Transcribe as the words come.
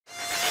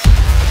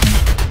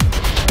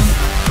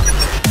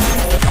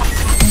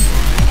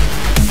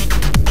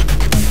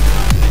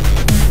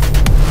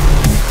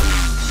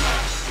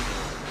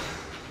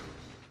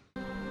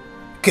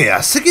¿Qué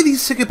hace? ¿Qué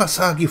dice? ¿Qué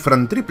pasa? Aquí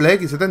Fran Triple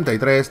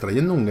X73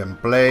 trayendo un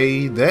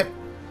gameplay de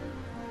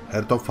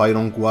Heart of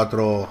Iron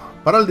 4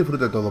 para el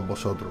disfrute de todos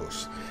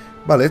vosotros.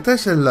 Vale, esta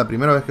es la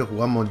primera vez que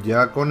jugamos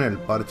ya con el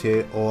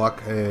parche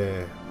OAK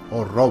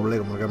o Roble,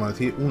 como queremos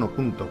decir,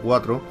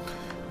 1.4.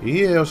 Y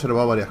he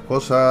observado varias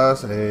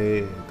cosas,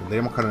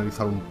 tendríamos que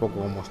analizar un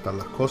poco cómo están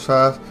las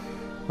cosas.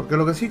 Porque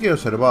lo que sí que he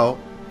observado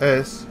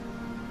es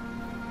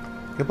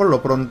que por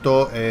lo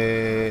pronto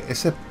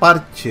ese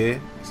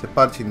parche,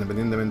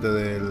 independientemente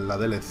de la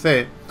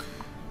DLC,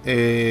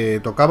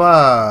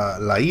 tocaba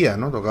la IA,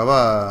 ¿no?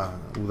 Tocaba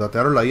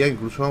updatearon la IA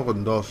incluso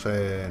con dos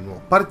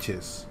nuevos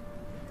parches.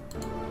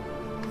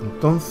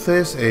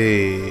 Entonces,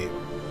 de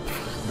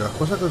las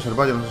cosas que he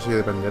observado, yo no sé si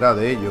dependerá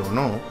de ello o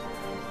no,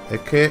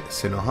 es que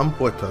se nos han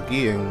puesto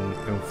aquí en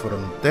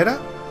frontera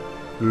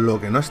lo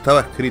que no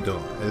estaba escrito.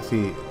 Es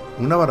decir,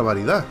 una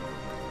barbaridad.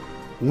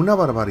 Una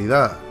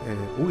barbaridad.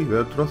 Uy,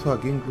 veo trozos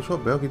aquí,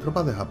 incluso veo aquí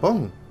tropas de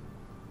Japón.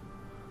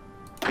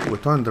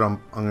 Estos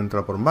han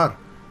entrado por mar.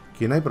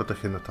 ¿Quién hay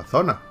protegiendo esta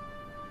zona?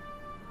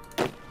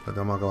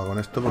 Vamos a acabar con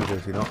esto porque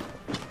si no...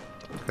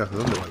 ¿Qué hace?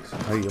 ¿Dónde vais?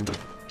 Ahí, hombre.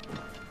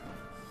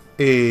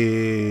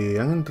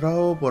 Han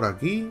entrado por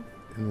aquí.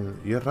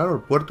 Y es raro,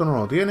 el puerto no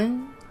lo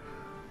tienen.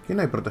 ¿Quién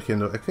hay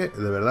protegiendo? Es que,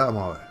 de verdad,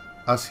 vamos a ver.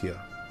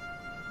 Asia.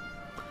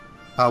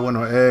 Ah,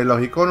 bueno,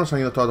 los iconos han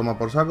ido todos a tomar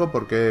por saco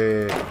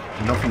porque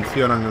no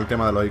funcionan el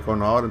tema de los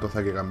iconos ahora, entonces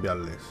hay que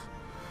cambiarles.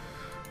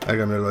 Hay que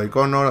cambiar los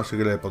iconos, así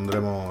que le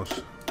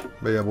pondremos...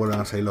 Ya vuelven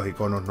a salir los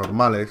iconos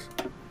normales.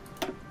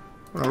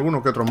 Bueno,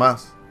 algunos que otros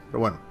más, pero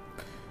bueno.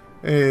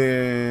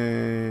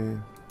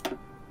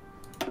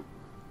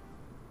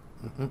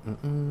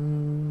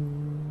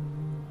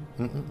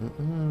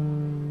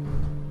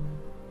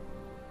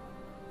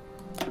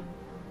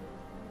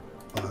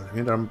 Vale,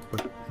 mira,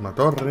 pues, una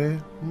torre.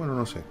 Bueno,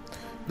 no sé.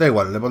 Da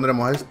igual, le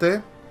pondremos a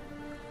este.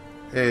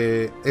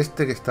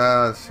 Este que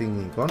está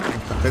sin icono.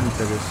 Esta gente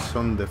que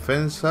son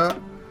defensa.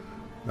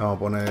 Vamos a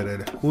poner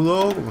el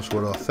escudo, como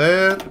suelo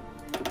hacer.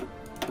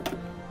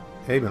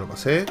 Me lo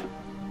pasé.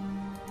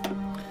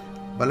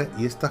 Vale,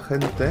 y esta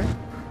gente...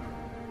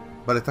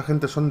 Vale, esta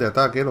gente son de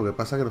ataque. Lo que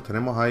pasa es que los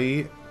tenemos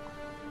ahí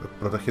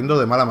protegiendo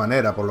de mala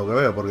manera, por lo que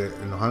veo. Porque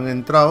nos han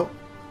entrado...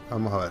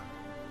 Vamos a ver.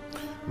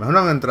 Mejor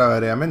no han entrado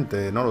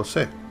aéreamente, no lo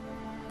sé.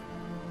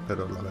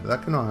 Pero la verdad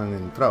es que nos han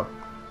entrado.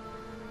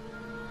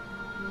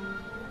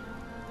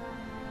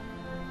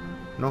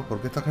 No,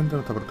 porque esta gente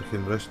no está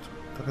protegiendo esto.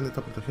 Esta gente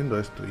está protegiendo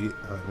esto. Y,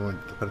 a ver, un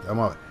momento, espérate,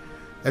 vamos a ver.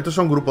 Estos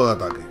son grupos de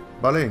ataque,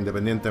 ¿vale?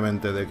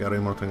 Independientemente de que ahora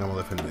mismo los tengamos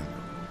defendiendo.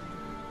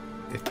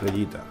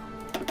 Estrellita.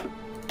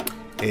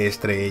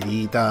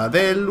 Estrellita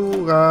del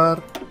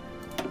lugar.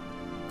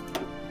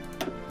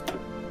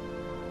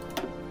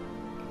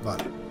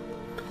 Vale.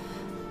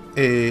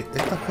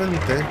 Esta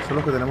gente son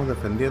los que tenemos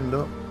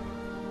defendiendo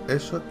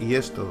eso y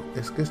esto.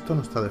 Es que esto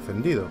no está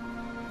defendido.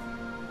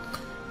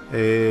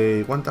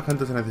 ¿Cuánta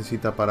gente se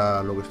necesita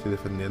para lo que estoy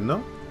defendiendo?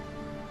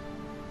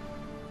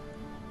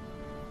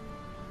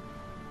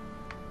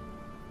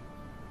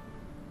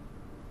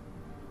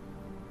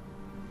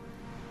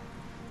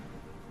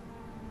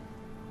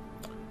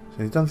 Se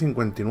necesitan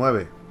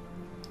 59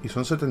 y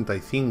son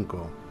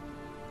 75.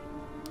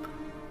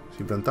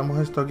 Si plantamos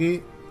esto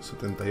aquí,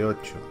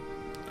 78.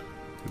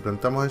 Si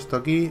plantamos esto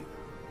aquí,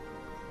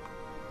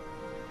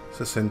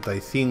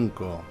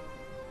 65.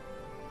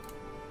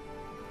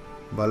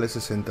 Vale,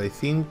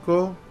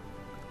 65.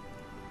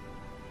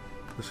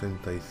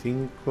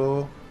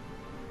 65.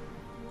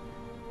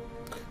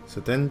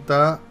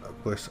 70.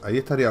 Pues ahí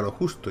estaría lo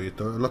justo. Y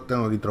esto los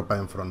tengo aquí tropas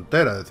en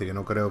frontera. Es decir, que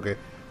no creo que...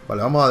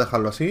 Vale, vamos a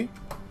dejarlo así.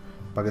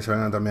 Para que se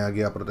vengan también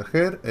aquí a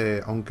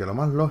proteger. Aunque lo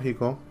más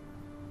lógico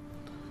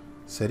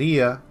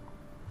sería...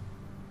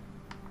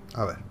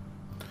 A ver.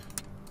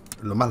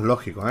 Lo más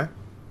lógico,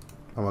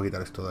 Vamos a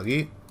quitar esto de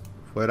aquí.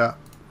 Fuera,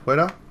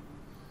 fuera.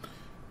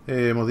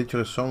 Hemos dicho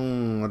que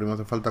son... Ahora mismo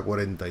hace falta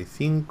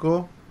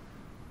 45.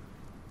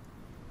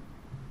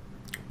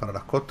 Para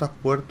las costas,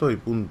 puertos y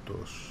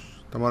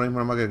puntos. Estamos ahora mismo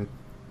nada más que en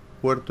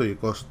puerto y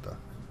costa.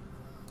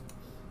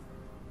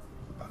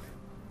 Vale.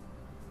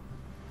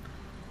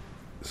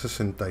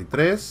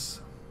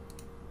 63.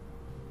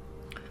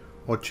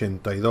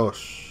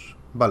 82.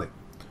 Vale.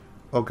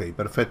 Ok,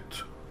 perfecto.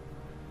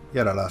 Y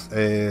ahora las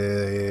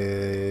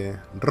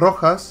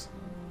rojas.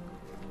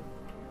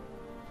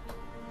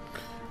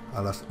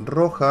 A las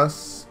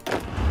rojas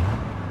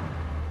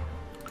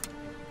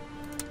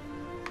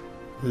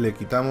le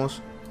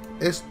quitamos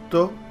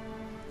esto.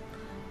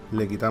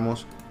 Le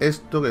quitamos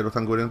esto, que lo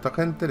están cubriendo esta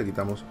gente. Le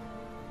quitamos...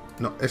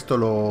 No, esto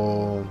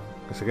lo...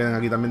 Que se queden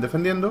aquí también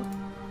defendiendo.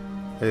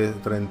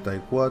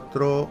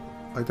 34...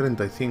 Hay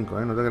 35,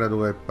 No te creas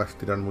tú que para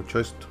estirar mucho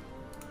esto.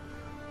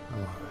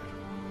 Vamos a ver.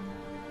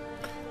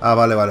 Ah,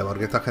 vale, vale,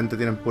 porque esta gente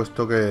tienen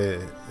puesto que...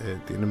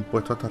 tienen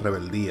puesto hasta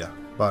rebeldía.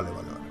 Vale,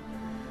 vale, vale.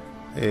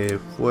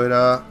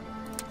 Fuera.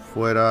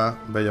 Fuera.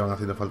 Ve, ya van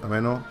haciendo falta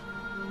menos.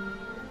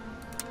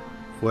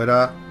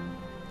 Fuera.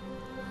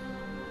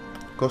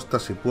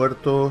 Costas y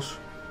puertos.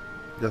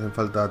 Ya hacen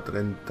falta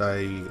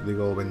 30 y...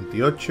 Digo,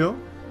 28.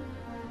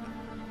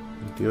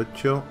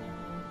 28,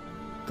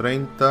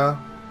 30,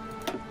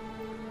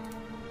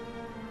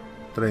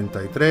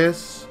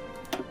 33,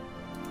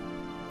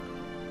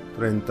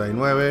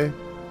 39.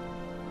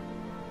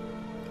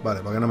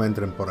 Vale, para que no me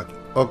entren por aquí.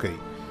 Ok.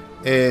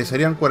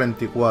 Serían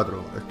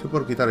 44. Estoy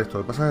por quitar esto.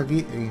 Lo que pasa es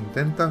que aquí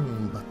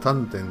intentan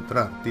bastante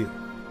entrar, tío.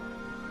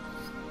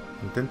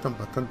 Intentan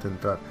bastante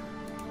entrar.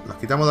 Las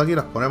quitamos de aquí,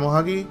 las ponemos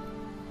aquí.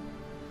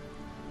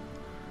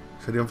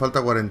 Serían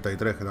falta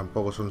 43, que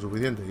tampoco son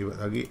suficientes. Y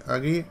de aquí a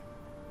aquí,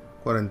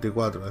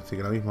 44. Es decir,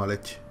 que la misma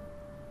leche.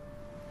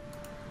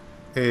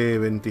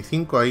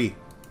 25 ahí.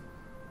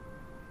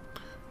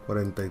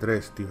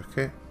 43, tío. Es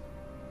que...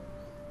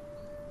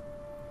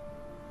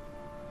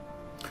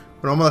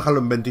 Bueno, vamos a dejarlo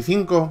en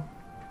 25.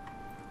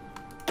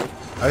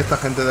 A esta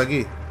gente de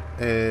aquí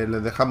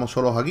les dejamos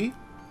solos aquí,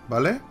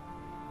 ¿vale?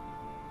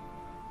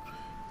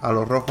 A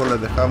los rojos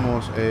les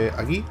dejamos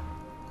aquí,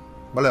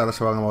 ¿vale? Ahora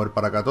se van a mover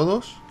para acá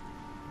todos,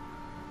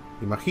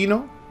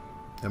 imagino.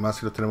 Además,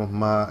 si los tenemos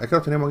más... Es que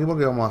los tenemos aquí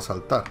porque vamos a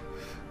saltar.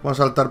 Vamos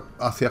a saltar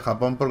hacia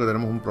Japón porque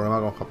tenemos un problema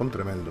con Japón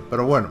tremendo.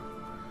 Pero bueno,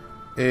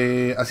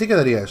 así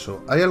quedaría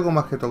eso. ¿Hay algo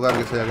más que tocar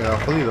que se haya quedado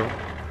jodido?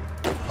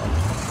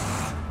 Vamos.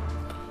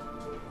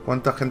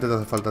 ¿Cuánta gente te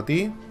hace falta a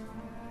ti?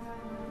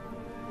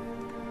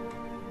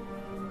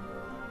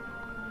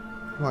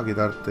 Vamos a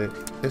quitarte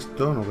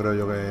esto. No creo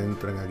yo que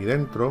entren aquí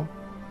dentro.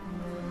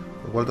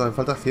 Lo cual te hace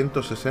falta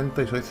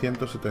 160 y soy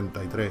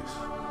 173.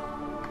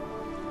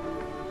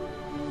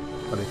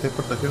 Vale, estáis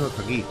protegiendo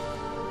hasta aquí.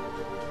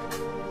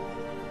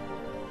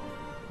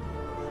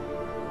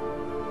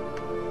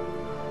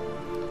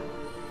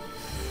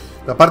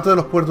 La parte de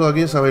los puertos de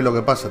aquí sabéis lo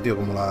que pasa, tío.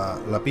 Como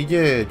la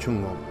pille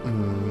chungo.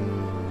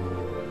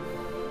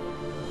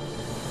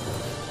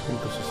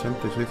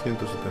 160 y soy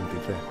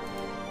 173.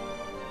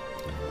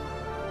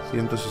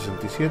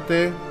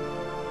 167.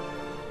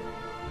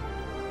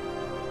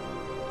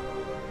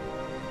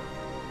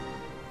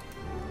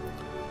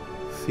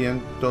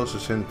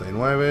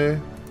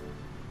 169.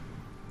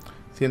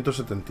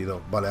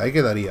 172. Vale, ahí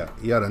quedaría.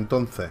 Y ahora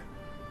entonces,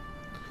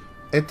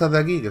 estas de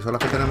aquí, que son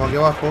las que tenemos aquí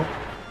abajo,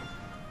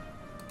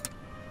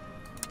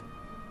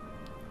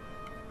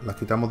 las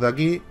quitamos de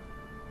aquí.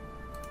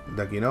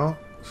 De aquí no.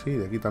 Sí,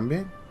 de aquí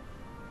también.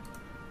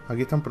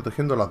 Aquí están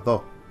protegiendo las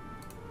dos.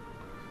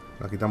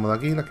 Las quitamos de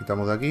aquí, las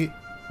quitamos de aquí.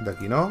 De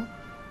aquí no.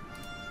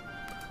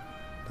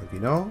 De aquí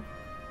no.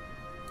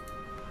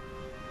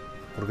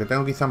 Porque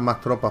tengo quizás más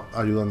tropas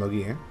ayudando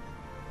aquí, ¿eh?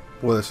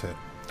 Puede ser.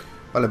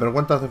 Vale, pero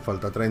 ¿cuánto hace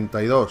falta?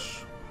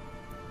 32.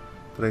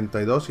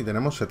 32 y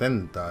tenemos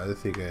 70. Es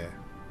decir que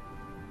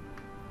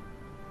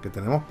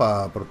tenemos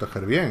para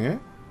proteger bien, ¿eh?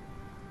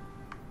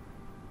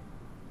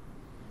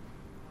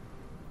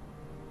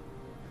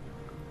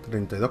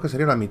 Que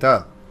sería la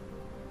mitad.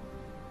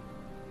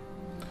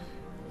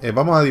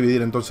 Vamos a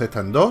dividir entonces esta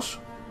en dos.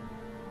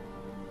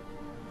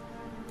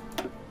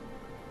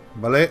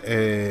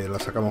 Vale, la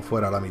sacamos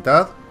fuera a la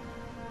mitad.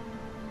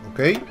 Ok.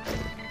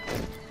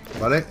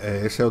 Vale,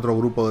 ese otro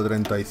grupo de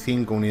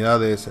 35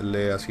 unidades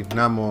le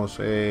asignamos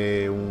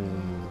un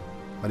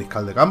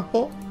mariscal de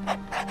campo.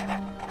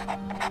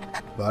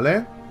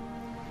 Vale.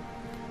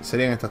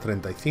 Serían estas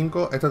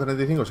 35. Estas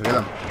 35 se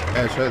quedan,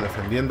 eso es,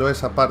 defendiendo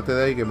esa parte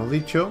de ahí que hemos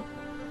dicho.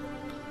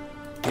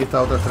 Y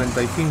estas otras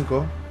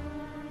 35,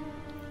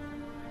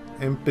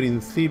 en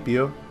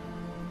principio,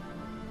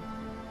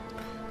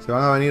 se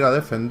van a venir a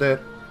defender.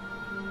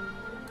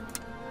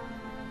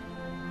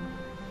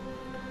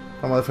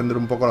 Vamos a defender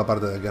un poco la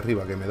parte de aquí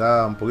arriba, que me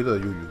da un poquito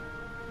de yuyu.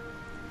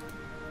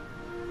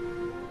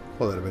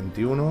 Joder,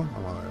 21.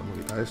 Vamos a ver, vamos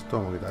a quitar esto,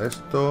 vamos a quitar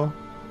esto.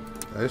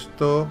 Quitar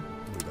esto,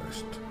 vamos a quitar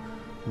esto.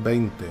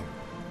 20.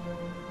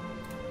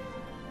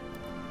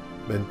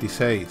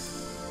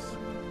 26.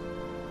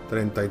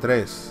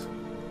 33.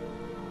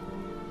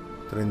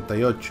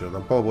 38,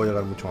 tampoco puedo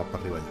llegar mucho más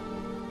para arriba ya.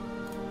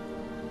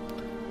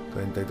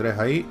 33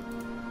 ahí.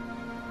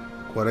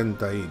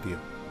 40 ahí, tío.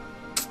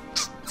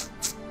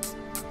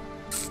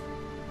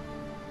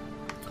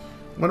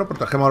 Bueno,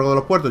 protegemos algo de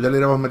los puertos. Ya le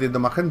iremos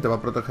metiendo más gente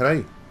para proteger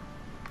ahí.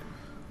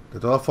 De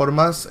todas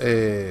formas,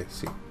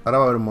 sí. Ahora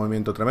va a haber un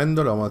movimiento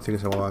tremendo. Le vamos a decir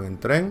que se muevan en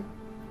tren.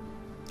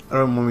 Ahora va a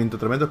haber un movimiento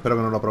tremendo. Espero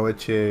que nos lo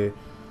aproveche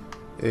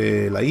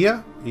la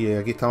IA. Y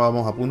aquí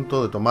estábamos a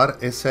punto de tomar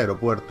ese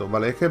aeropuerto.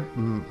 Vale, es que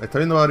está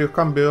viendo varios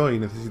cambios y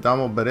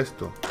necesitábamos ver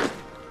esto.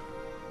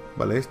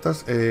 Vale,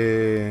 estas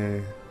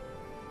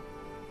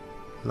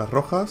las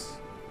rojas,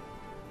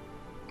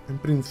 en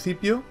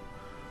principio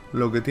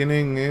lo que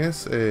tienen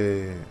es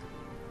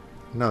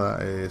nada,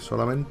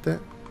 solamente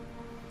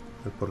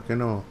el por qué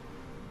no.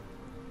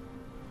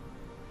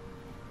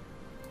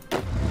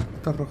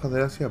 Estas rojas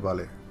de Asia,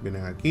 vale,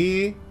 vienen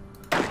aquí.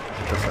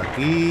 Estas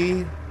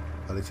aquí.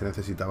 Vale, si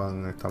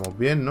necesitaban, estamos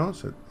bien, ¿no?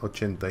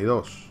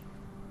 82.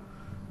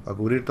 Para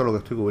cubrir todo lo que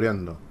estoy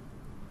cubriendo.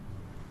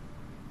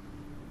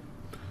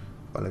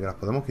 Vale, que las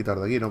podemos quitar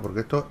de aquí, ¿no?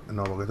 Porque esto...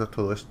 No, porque esto es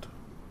todo esto.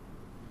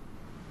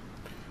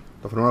 De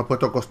todas formas hemos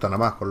puesto costa nada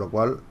más, con lo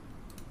cual...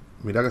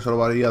 Mira que solo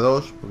valdría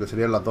 2, porque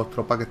serían las dos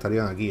tropas que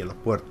estarían aquí, en los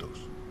puertos.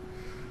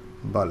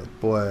 Vale,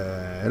 pues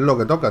es lo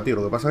que toca, tío.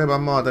 Lo que pasa es que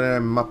vamos a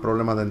tener más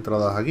problemas de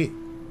entradas aquí.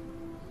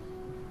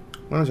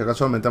 Bueno, si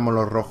acaso metemos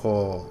los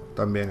rojos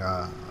también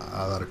a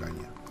dar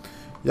caña.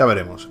 Ya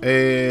veremos.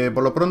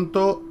 Por lo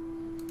pronto,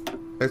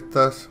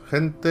 estas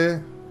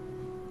gentes...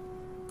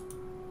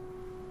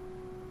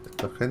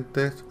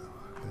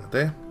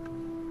 Fíjate.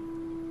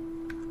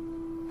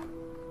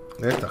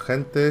 Estas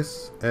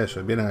gentes...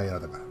 Eso, vienen ahí a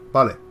atacar.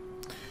 Vale.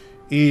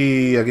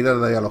 Y a quitar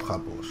de ahí a los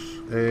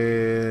japos.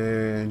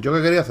 Yo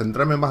que quería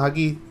centrarme más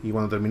aquí. Y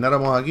cuando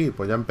termináramos aquí,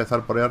 pues ya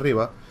empezar por ahí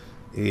arriba.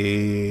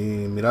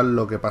 Y mirad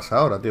lo que pasa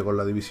ahora, tío, con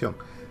la división.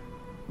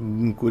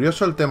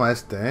 Curioso el tema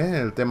este, ¿eh?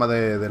 El tema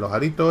de los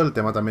aritos. El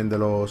tema también de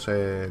los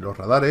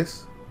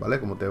radares, ¿vale?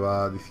 Como te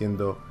va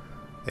diciendo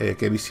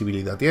qué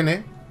visibilidad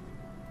tiene.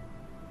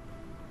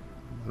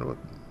 Bueno,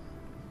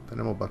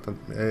 tenemos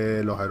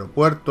bastante... los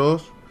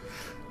aeropuertos.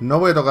 No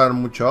voy a tocar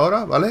mucho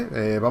ahora,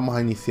 ¿vale? Vamos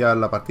a iniciar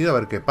la partida, a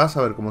ver qué pasa,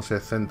 a ver cómo se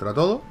centra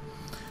todo.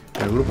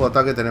 En el grupo de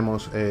ataque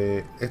tenemos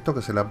esto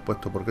que se le han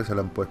puesto. ¿Por qué se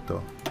le han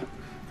puesto?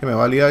 Que me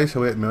va a liar y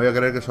me voy a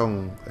creer que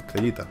son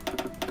estrellitas.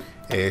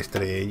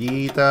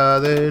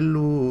 Estrellita del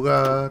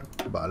lugar,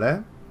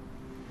 ¿vale?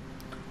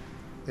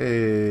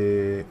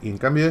 Y en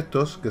cambio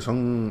estos, que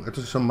son...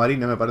 Estos son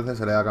marines, me parece,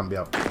 se les ha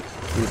cambiado.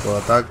 Grupo de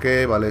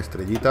ataque, vale,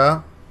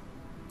 estrellita.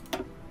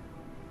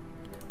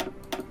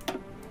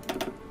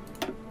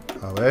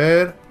 A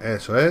ver,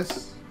 eso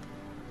es.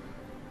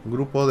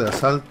 Grupo de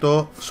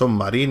asalto. Son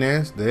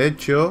marines, de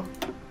hecho.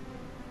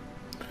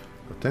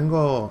 Los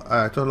tengo...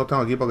 Ah, estos los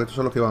tengo aquí porque estos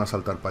son los que iban a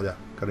saltar para allá.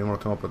 Que ahora mismo los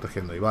tengo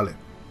protegiendo ahí, vale.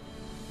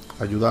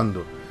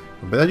 Ayudando.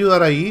 En vez de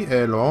ayudar ahí,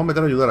 lo vamos a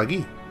meter a ayudar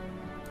aquí.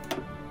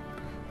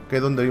 Que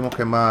es donde vimos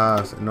que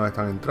más nos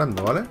están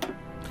entrando, ¿vale?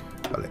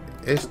 Vale,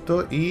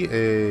 esto y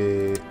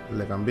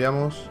le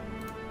cambiamos.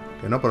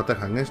 Que no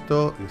protejan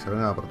esto y se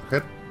vengan a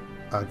proteger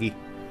aquí.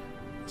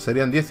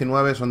 Serían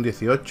 19, son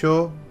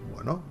 18.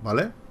 Bueno,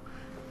 vale.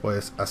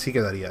 Pues así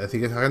quedaría. Es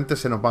decir, que esa gente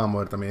se nos van a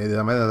mover también. Y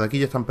desde aquí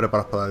ya están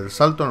preparados para dar el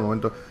salto. En el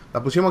momento...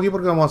 La pusimos aquí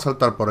porque vamos a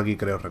saltar por aquí,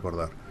 creo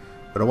recordar.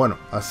 Pero bueno,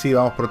 así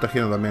vamos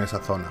protegiendo también esa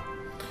zona.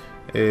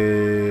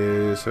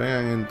 Se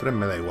vengan en tren,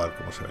 me da igual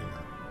cómo se vengan.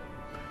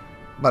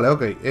 Vale,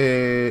 ok.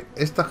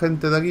 Esta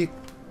gente de aquí...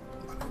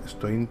 Vale,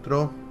 esto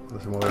intro.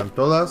 No se moverán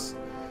todas.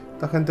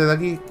 Esta gente de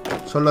aquí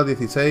son las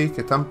 16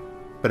 que están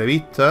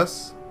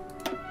previstas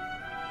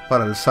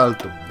para el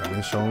salto.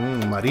 También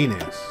son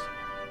marines.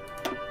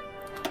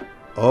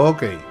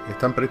 Ok,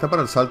 están previstas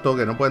para el salto,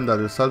 que no pueden dar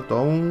el salto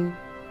aún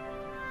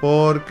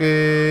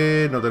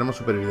porque no tenemos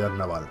superioridad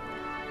naval.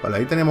 Vale,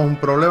 ahí teníamos un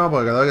problema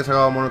porque cada vez que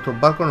sacábamos nuestros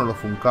barcos nos los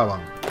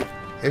funcaban.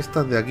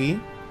 Estas de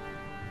aquí...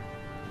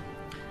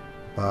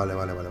 Vale.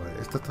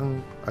 Estas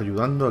están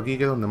ayudando aquí,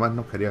 que es donde más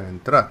nos querían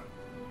entrar.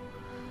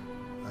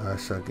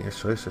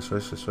 Eso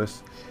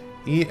es.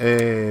 Y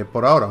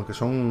por ahora, aunque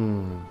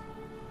son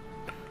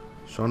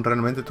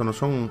realmente, estos no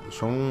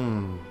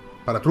son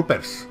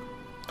paratroopers.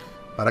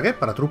 ¿Para qué?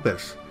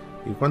 Paratroopers.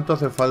 ¿Y cuánto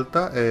hace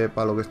falta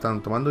para lo que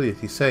están tomando?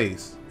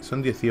 16.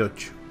 Son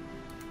 18.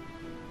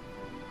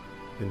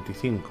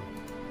 25.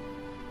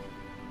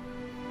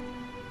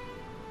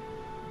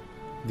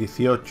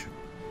 18.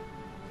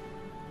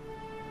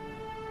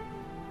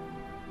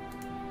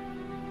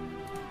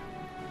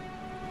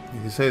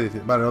 16,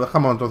 17. Vale, lo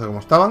dejamos entonces como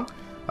estaban.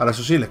 Ahora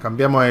eso sí, les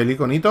cambiamos el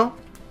iconito.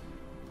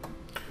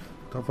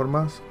 De todas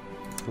formas,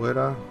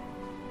 fuera.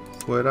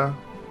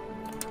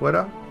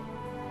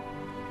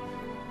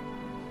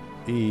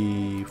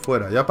 Y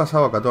fuera. Ya ha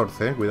pasado a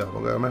 14, cuidado,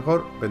 porque a lo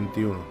mejor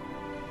 21.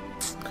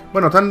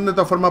 Bueno, están de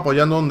todas formas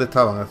apoyando donde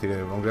estaban, así que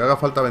aunque haga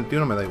falta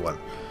 21 me da igual.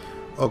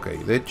 Ok,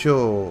 de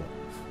hecho...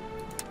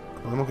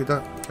 Podemos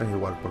quitar... Es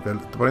igual, porque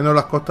poniendo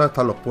las costas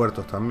están los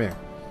puertos también.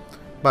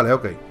 Vale,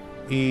 ok.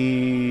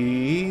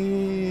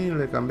 Y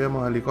le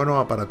cambiamos el icono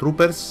a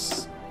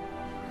paratroopers,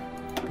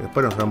 que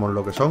después no sabemos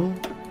lo que son.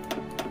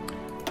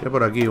 Hay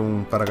por aquí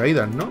un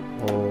paracaídas, ¿no?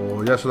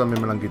 O ya eso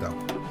también me lo han quitado.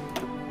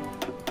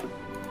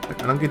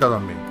 Me lo han quitado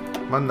también.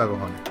 Manda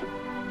cojones.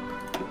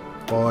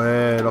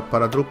 Pues los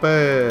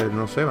paratroopers,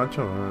 no sé,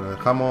 macho.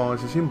 Dejamos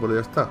ese símbolo y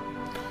ya está.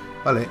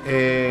 Vale,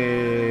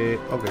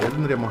 ok, ya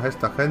tendríamos a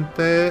esta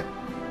gente,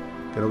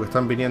 que lo que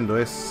están viniendo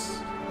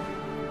es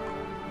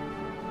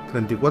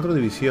 34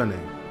 divisiones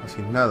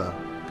asignadas.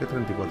 ¿Qué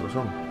 34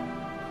 son?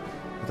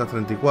 Estas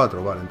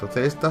 34, vale.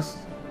 Entonces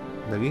estas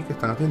de aquí, ¿qué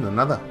están haciendo?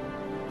 Nada.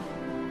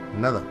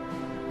 Nada.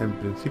 En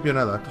principio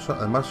nada. Estos son,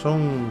 además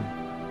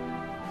son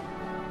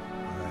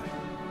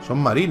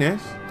marines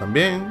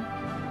también.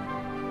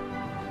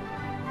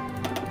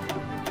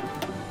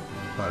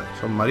 Vale,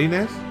 son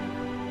marines.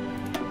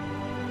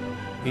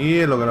 Y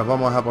es lo que nos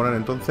vamos a poner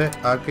entonces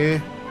a que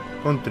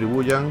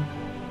contribuyan.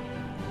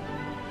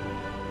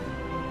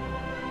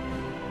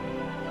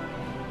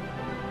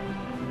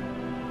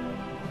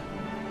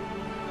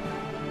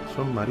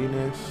 Son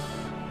marines.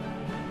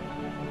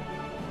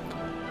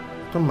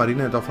 Estos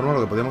marines, de todas formas,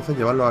 lo que podríamos hacer es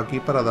llevarlos aquí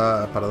para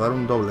dar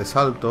un doble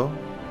salto.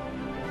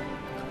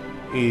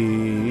 Y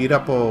ir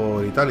a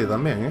por Italia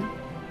también, ¿eh?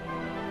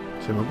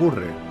 Se me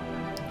ocurre.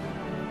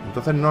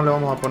 Entonces no le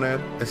vamos a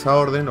poner esa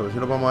orden, lo que sí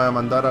lo vamos a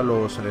mandar a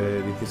los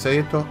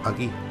 16 estos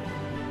aquí.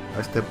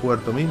 A este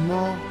puerto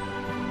mismo.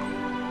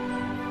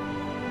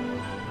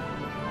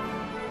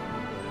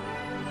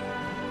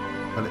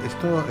 Vale,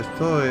 esto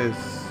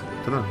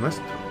no es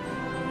nuestro.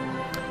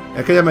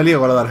 Es que ya me lío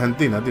con lo de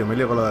Argentina, tío. Me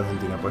lío con lo de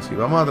Argentina. Pues sí,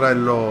 vamos a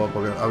traerlo.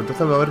 Porque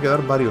entonces va a haber que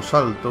dar varios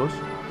saltos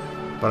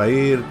para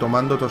ir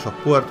tomando todos esos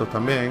puertos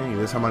también. Y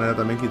de esa manera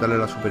también quitarle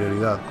la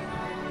superioridad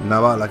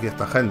naval aquí a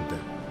esta gente.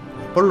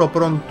 Por lo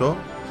pronto,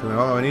 se me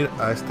van a venir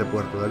a este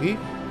puerto de aquí.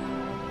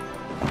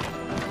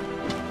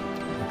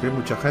 Aquí hay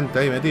mucha gente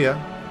ahí metida.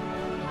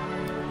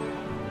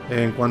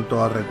 En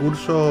cuanto a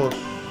recursos,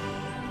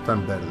 está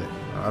en verde.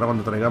 Ahora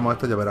cuando traigamos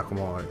esto ya verás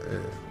como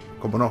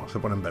no, se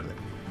pone en verde.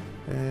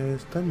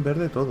 Está en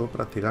verde todo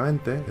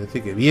prácticamente. Es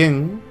decir que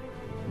bien.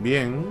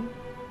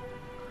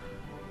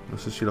 No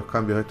sé si los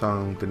cambios estos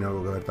han tenido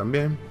algo que ver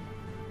también.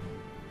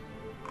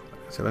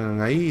 Se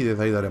vengan ahí y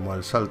desde ahí daremos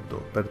el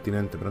salto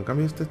pertinente. Pero en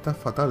cambio este está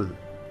fatal.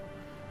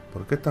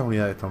 ¿Por qué estas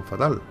unidades están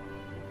fatal?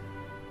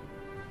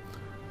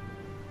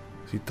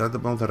 Si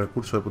tratamos de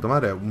recursos de puta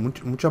madre.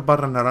 Muchas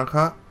barras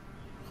naranjas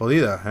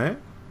jodidas, ¿eh?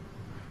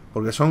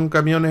 Porque son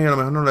camiones y a lo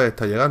mejor no les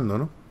está llegando,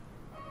 ¿no?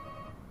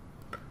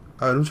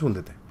 A ver, un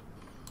segundete.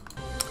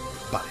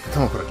 Vale,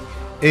 estamos por aquí.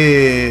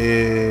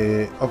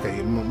 Ok,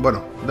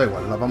 bueno, da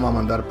igual. Las vamos a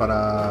mandar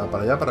para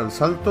allá, para el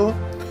salto.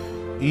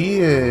 Y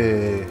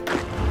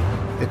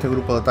este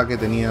grupo de ataque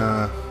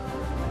tenía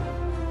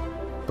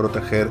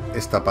proteger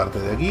esta parte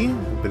de aquí.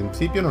 En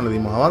principio no le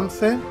dimos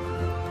avance.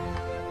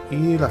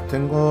 Y las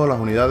tengo, las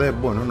unidades,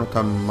 bueno, no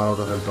están mal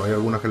otras del todo. Hay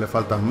algunas que le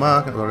faltan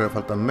más, otras que le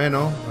faltan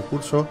menos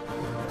recursos.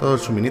 Todo el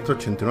suministro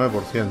 89%.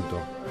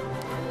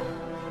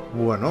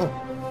 Bueno,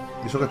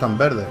 y eso que están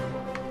verdes.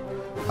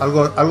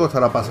 Algo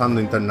estará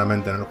pasando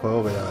internamente en el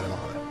juego que ya veremos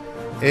a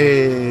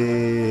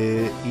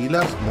ver. Y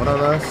las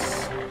moradas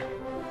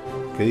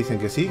que dicen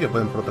que sí, que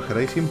pueden proteger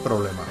ahí sin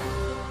problema.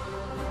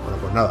 Bueno,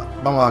 pues nada,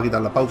 vamos a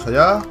quitar la pausa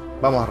ya.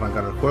 Vamos a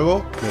arrancar el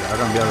juego. Mira, ha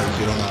cambiado el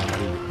tirón a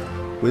amarillo.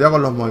 Cuidado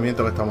con los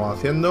movimientos que estamos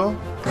haciendo. No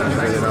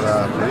hay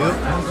nada pedido.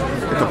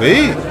 ¿Esto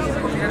qué es?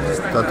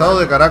 Tratado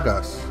de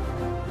Caracas.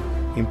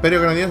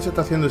 Imperio canadiense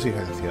está haciendo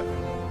exigencia.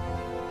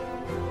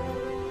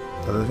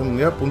 Traducción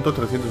mundial, punto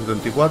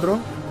 374.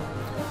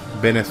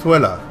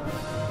 Venezuela.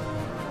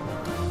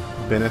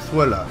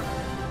 Venezuela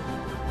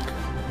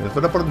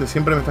por donde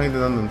siempre me están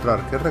intentando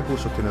entrar. ¿Qué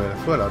recursos tiene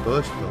Venezuela? Todo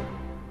esto.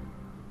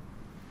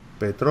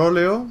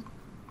 Petróleo.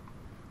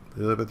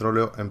 Pedido de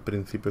petróleo. En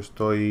principio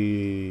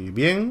estoy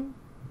bien.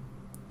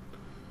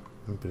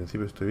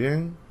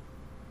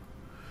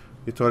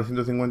 Y esto vale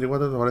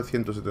 154, esto vale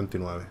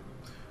 179.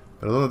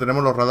 Pero donde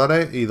tenemos los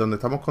radares y donde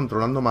estamos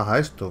controlando más a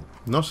esto.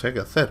 No sé qué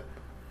hacer.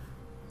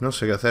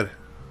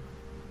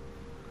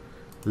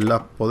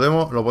 Lo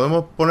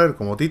podemos poner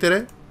como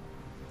títere.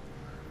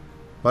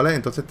 ¿Vale?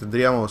 Entonces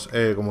tendríamos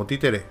como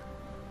títere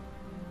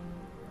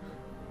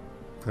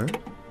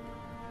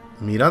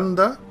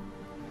Miranda,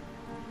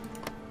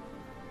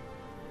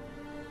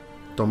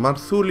 tomar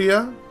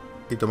Zulia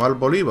y tomar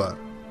Bolívar.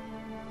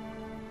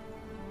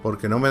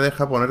 Porque no me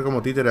deja poner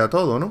como títere a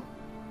todo, ¿no?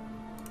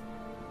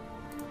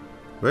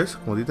 ¿Ves?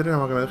 Como títere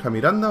nada más que me deja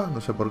Miranda. No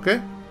sé por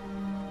qué.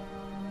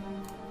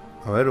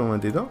 A ver, un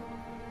momentito.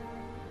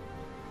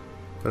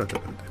 Espérate.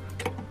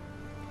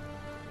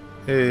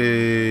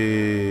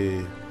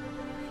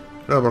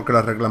 Claro, porque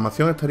la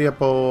reclamación estaría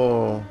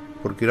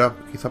porque irá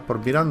quizás por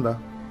Miranda.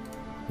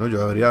 No,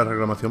 yo habría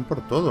reclamación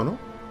por todo, ¿no?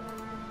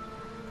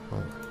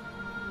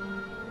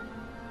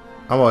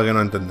 Vamos a ver que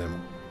no entendemos.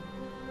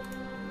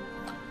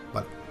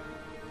 Vale.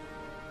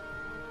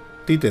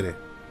 Títere.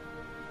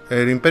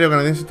 El Imperio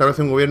canadiense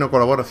establece un gobierno de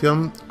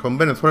colaboración con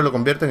Venezuela y lo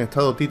convierte en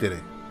estado títere.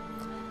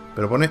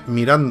 Pero pone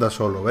Miranda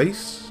solo,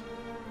 ¿veis?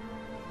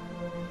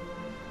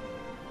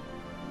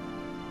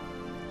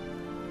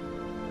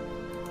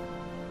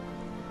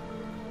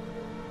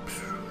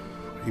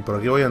 Y por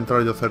aquí voy a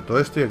entrar yo a hacer todo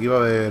esto y aquí va a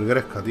haber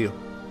Gresca, tío.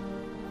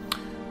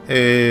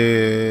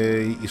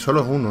 Y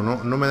solo es uno,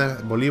 ¿no? No me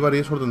deja, Bolívar y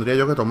eso lo tendría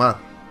yo que tomar.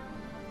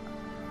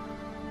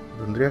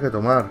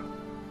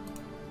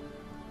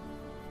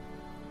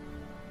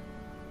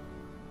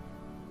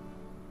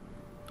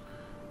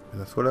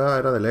 Venezuela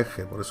era del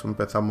eje, por eso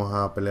empezamos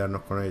a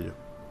pelearnos con ellos.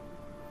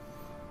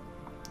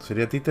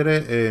 Sería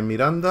títere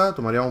Miranda,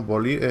 tomaríamos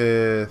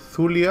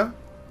Zulia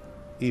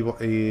y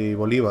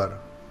Bolívar.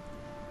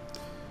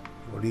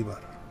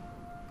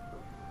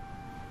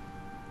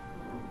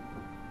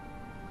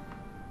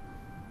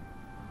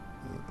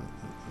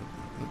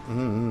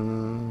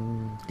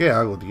 ¿Qué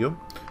hago, tío?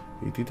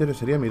 Y títere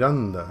sería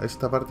Miranda,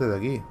 esta parte de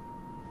aquí.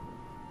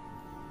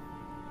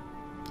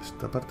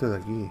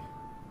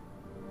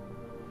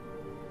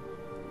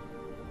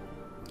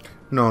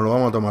 No, lo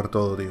vamos a tomar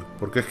todo, tío.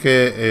 Porque es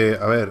que,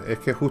 a ver, es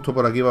que justo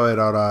por aquí va a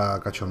haber ahora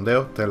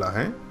cachondeos, telas,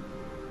 ¿eh?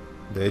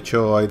 De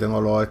hecho, ahí tengo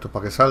los estos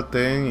para que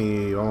salten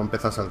y vamos a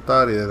empezar a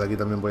saltar y desde aquí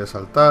también voy a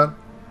saltar.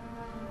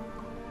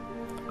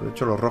 De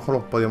hecho, los rojos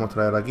los podíamos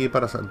traer aquí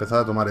para empezar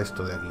a tomar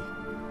esto de aquí.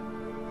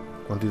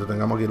 Cuantito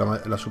tengamos aquí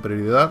la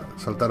superioridad,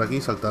 saltar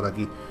aquí, saltar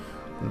aquí.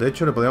 De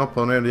hecho, le podríamos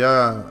poner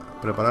ya...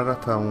 Preparar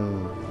hasta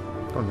un...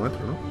 Todo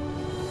nuestro, ¿no?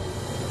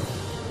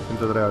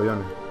 103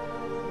 aviones.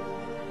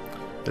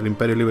 Del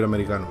Imperio Libre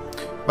Americano.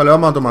 Vale,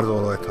 vamos a tomar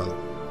todos los estados.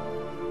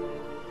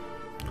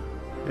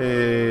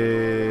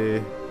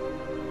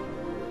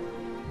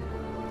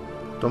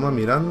 Toma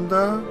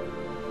Miranda.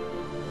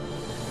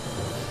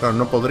 Claro,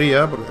 no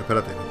podría, porque...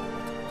 Espérate.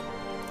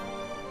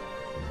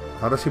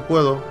 Ahora sí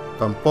puedo.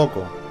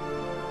 Tampoco.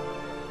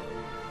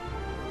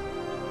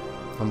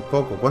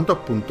 Tampoco. ¿Cuántos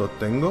puntos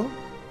tengo?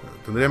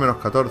 Tendría menos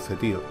 14,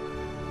 tío.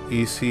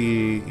 Y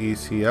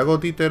si hago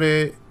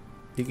títere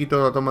y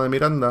quito la toma de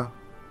Miranda...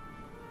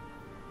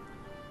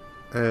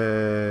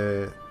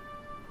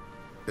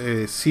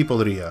 sí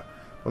podría.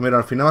 Pues mira,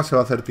 al final se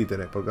va a hacer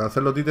títere. Porque al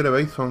hacerlo títere,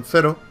 veis, son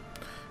 0.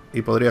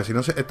 Y podría, si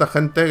no sé, esta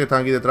gente que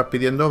están aquí detrás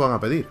pidiendo van a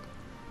pedir.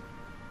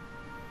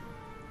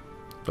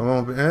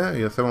 Tomamos,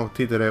 y hacemos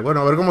títere.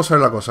 Bueno, a ver cómo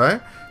sale la cosa,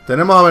 ¿eh?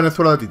 Tenemos a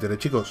Venezuela de títere,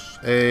 chicos.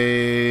 No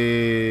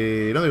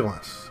digo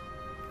más.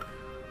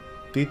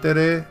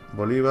 Títere,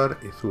 Bolívar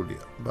y Zulia.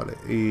 Vale,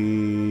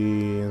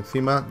 y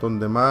encima,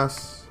 donde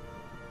más...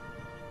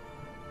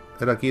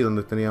 Era aquí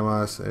donde tenía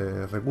más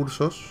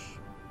recursos.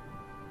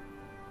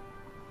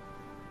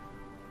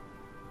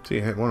 Sí,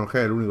 bueno, es que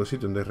es el único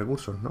sitio donde hay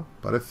recursos, ¿no?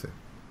 Parece.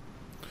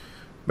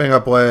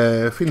 Venga,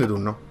 pues fin de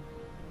turno.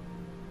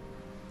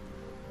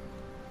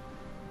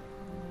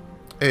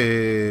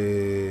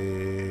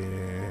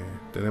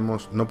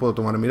 Tenemos... No puedo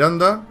tomar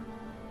Miranda.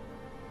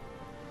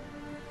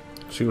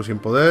 Sigo sin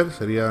poder.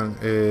 Serían...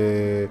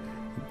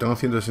 tengo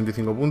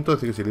 165 puntos.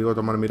 Es decir, que si le digo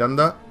tomar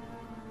Miranda,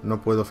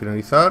 no puedo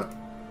finalizar.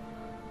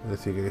 Es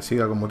decir, que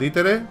siga como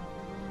títere.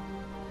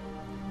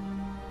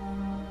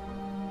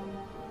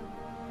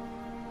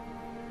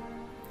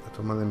 La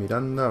toma de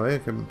Miranda. A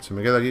ver, que se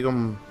me queda aquí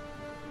con...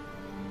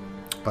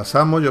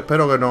 Pasamos. Yo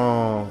espero que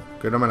no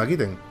me la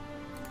quiten.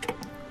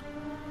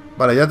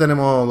 Vale, ya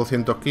tenemos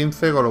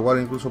 215, con lo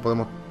cual incluso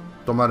podemos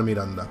tomar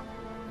Miranda.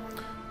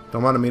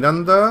 Tomar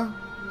Miranda.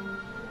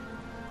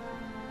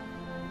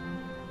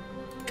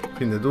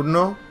 Fin de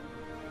turno.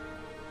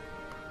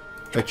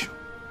 Hecho.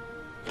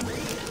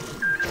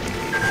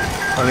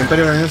 El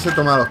Imperio Canadiense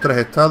toma los 3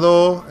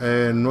 estados.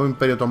 El nuevo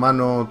Imperio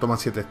Otomano toma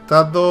 7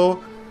 estados.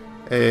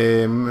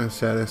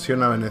 Se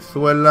anexionó a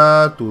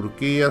Venezuela,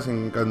 Turquía, se ha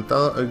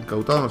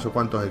incautado no sé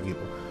cuántos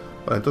equipos.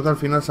 Vale, entonces al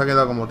final se ha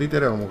quedado como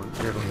títere, como...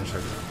 ¿Qué coño se ha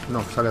quedado?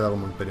 No, se ha quedado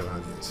como Imperio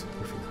Canadiense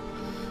al final.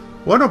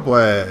 Bueno,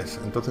 pues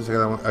entonces se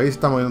queda... Ahí se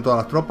están moviendo todas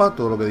las tropas,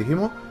 todo lo que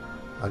dijimos.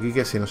 Aquí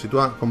que si nos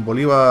sitúan con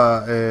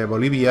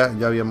Bolivia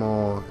ya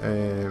habíamos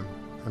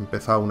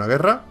empezado una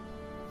guerra.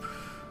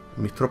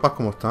 Mis tropas,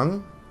 ¿cómo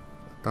están?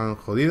 Están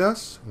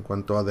jodidas en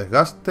cuanto a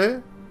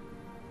desgaste.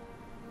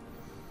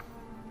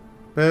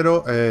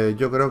 Pero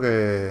yo creo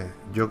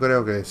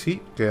que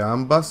sí, que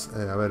ambas,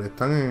 a ver,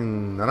 están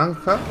en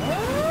naranja.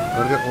 A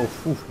ver que,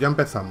 ya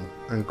empezamos.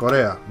 En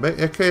Corea. ¿Ves?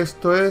 Es que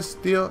esto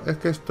es, tío, es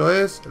que esto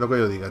es lo que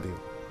yo diga, tío.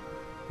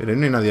 Miren,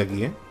 no hay nadie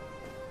aquí, ¿eh?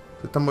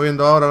 Se están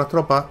moviendo ahora las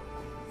tropas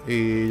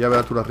y ya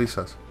verás tú las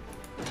risas.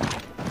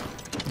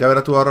 Ya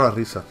verás tú ahora las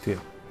risas, tío.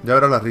 Ya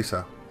verás las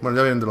risas. Bueno,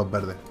 ya vienen de los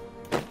verdes.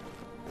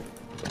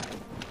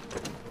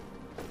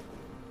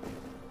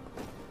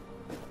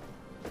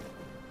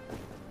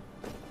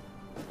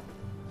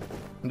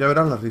 Ya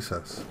verás las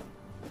risas.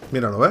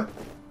 Míralo, ¿ves?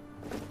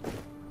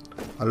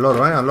 Al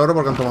loro, ¿eh? Al loro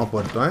porque han tomado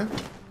puerto, ¿eh?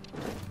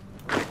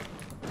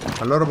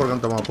 Al loro porque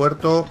han tomado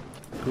puerto.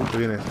 Tú te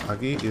vienes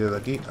aquí y desde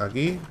aquí a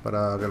aquí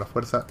para que la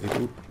fuerza... Y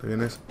tú te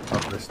vienes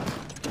al resto.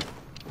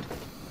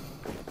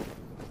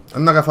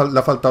 Anda que le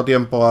ha faltado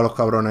tiempo a los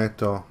cabrones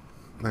estos.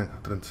 Venga,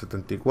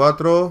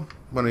 74.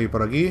 Bueno, y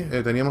por aquí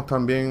teníamos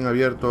también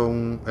abierto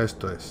un...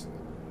 Esto es.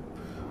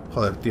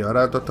 Joder, tío,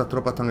 ahora todas estas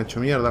tropas están hecho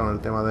mierda con el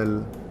tema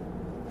del...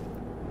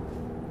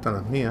 Están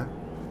las mías.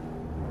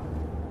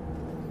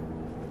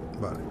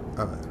 Vale,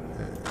 a ver.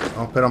 Vamos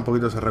a esperar un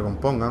poquito que se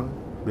recompongan.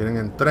 Vienen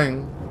en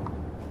tren.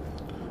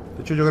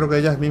 De hecho, yo creo que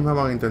ellas mismas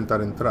van a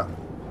intentar entrar.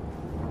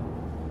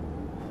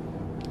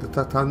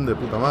 Estas están de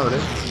puta madre.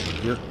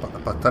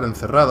 Para estar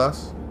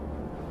encerradas.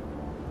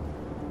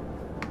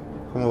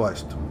 ¿Cómo va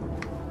esto?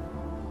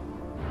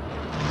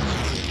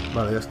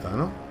 Vale, ya está,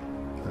 ¿no?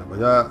 Bueno, pues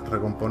ya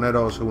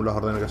recomponeros según las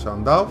órdenes que se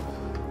han dado.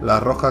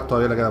 Las rojas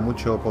todavía le queda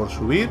mucho por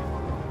subir.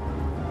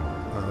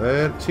 A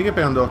ver, sigue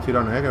pegando los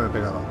tirones, que me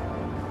pegaba.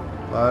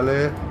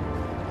 Vale,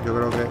 yo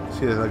creo que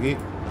sí, desde aquí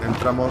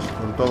entramos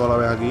con todo a la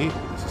vez aquí.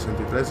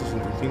 63,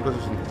 65,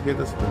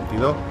 67,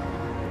 72.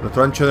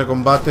 Nuestro ancho de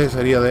combate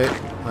sería de...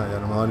 ya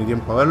no me ha dado ni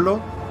tiempo a verlo.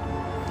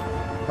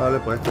 Vale,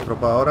 pues esta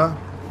tropa ahora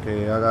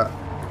que haga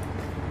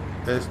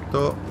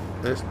esto.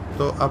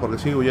 Porque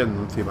sigue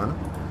huyendo encima, ¿no?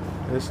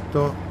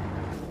 Esto.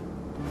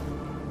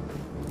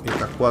 Y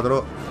estas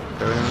 4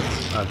 que ven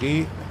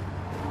aquí.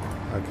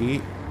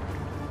 Aquí.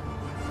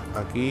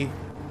 Aquí.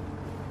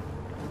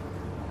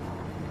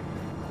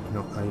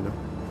 No, ahí no.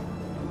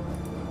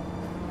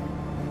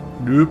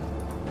 Yup.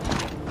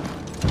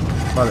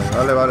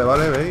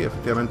 Vale, veis,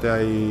 efectivamente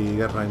hay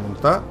guerra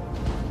inmontada.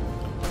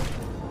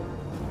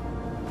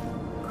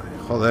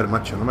 Joder,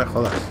 macho, no me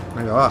jodas.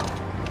 Venga, va.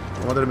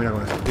 Vamos a terminar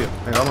con esto, tío.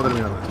 Venga, vamos a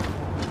terminar con esto.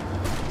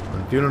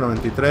 21,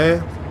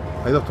 93.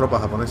 Hay dos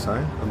tropas japonesas,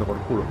 dando por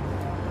culo.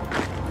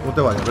 No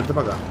te vayas, vente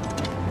para acá.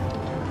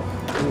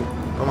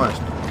 Toma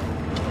esto.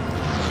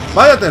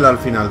 Váyatela al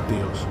final,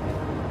 tíos.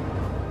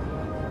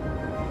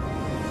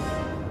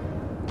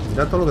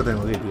 Mirad todo lo que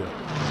tengo aquí, tío.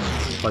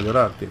 Para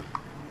llorar, tío.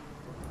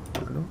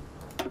 Bueno.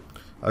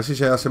 A ver si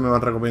ya se me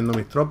van recomiendo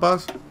mis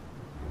tropas.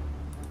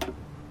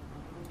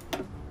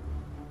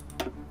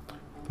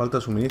 Falta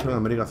de suministro en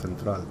América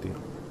Central, tío.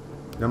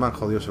 Ya me han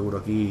jodido seguro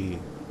aquí.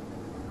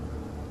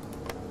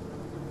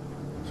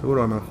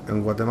 Seguro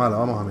en Guatemala,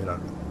 vamos a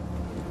mirarlo.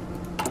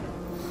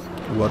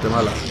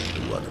 Guatemala.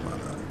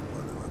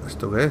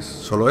 ¿Esto qué es?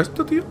 ¿Solo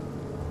esto, tío?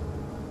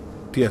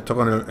 Tío,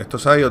 esto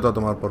se ha ido todo a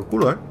tomar por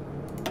culo,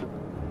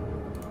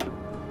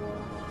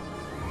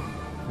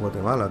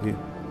 Guatemala, tío.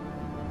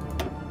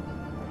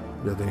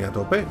 Ya tenía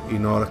tope y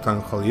no ahora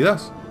están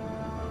jodidas.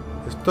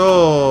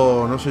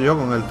 Esto no sé yo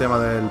con el tema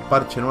del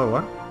parche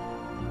nuevo,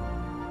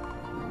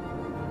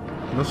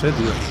 No sé,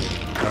 tío.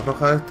 Las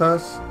rojas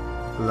estas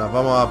las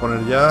vamos a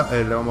poner ya.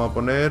 Le vamos a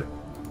poner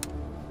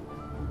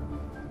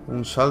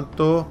un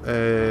salto.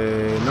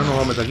 No nos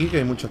vamos a meter aquí, que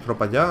hay muchas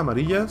tropas ya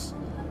amarillas.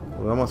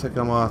 Lo que vamos a hacer es que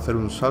vamos a hacer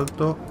un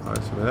salto. A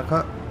ver si me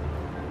deja.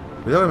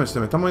 Cuidado que se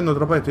me están moviendo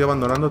tropas y estoy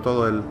abandonando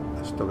todo el...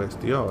 ¿Esto que es,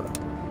 tío? Ahora.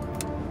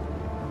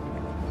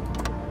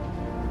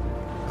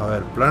 A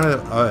ver, planes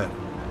de... A ver.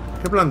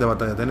 ¿Qué plan de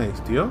batalla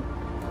tenéis, tío?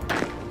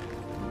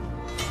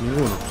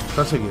 Ninguno.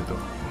 Estáse quieto.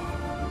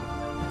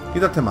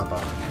 Quita este mapa.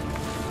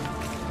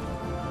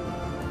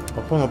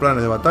 Os pongo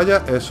planes de batalla.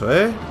 Eso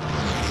es.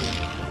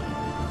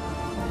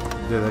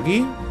 Desde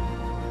aquí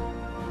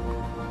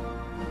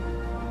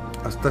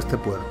hasta este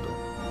puerto.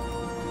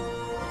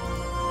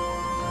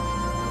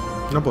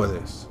 No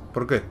puedes.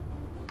 ¿Por qué?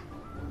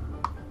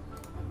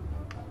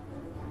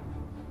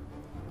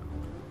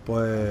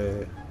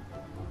 Pues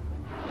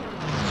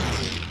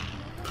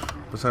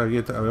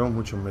aquí habíamos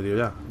mucho en medio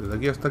ya. Desde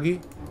aquí hasta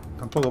aquí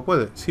tampoco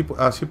puede. Sí,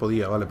 sí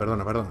podía. Vale,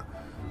 perdona.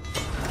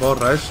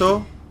 Borra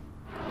eso.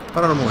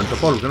 Para un momento,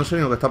 Paul, que no sé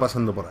ni lo que está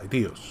pasando por ahí,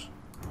 tíos.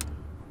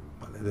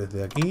 Vale,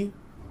 desde aquí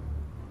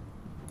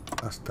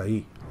hasta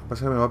ahí. Lo que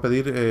pasa es que me va a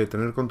pedir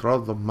tener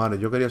controlados 2 mares.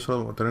 Yo quería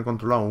solo tener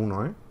controlado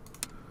 1,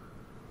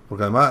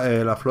 Porque además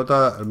la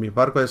flota, mis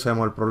barcos, ya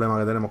sabemos el problema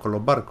que tenemos con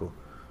los barcos.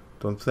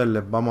 Entonces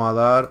les vamos a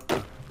dar...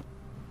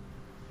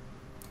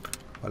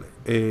 Vale,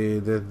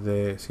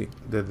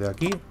 desde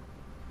aquí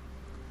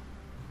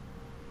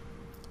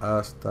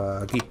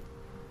hasta aquí.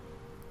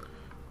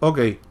 Ok.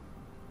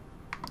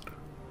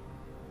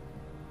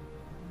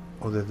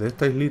 O desde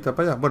esta islita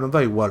para allá. Bueno,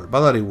 da igual, va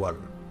a dar igual.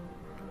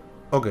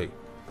 Ok,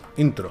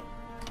 intro.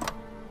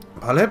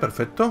 Vale,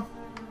 perfecto.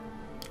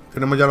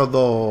 Tenemos ya los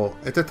dos.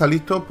 Este está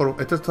listo.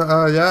 Este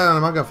está ya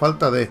nada más que a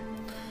falta de...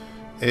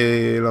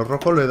 los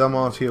rojos le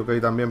damos así, ok,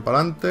 también para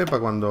adelante. Para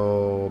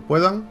cuando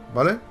puedan,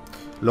 ¿vale?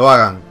 Lo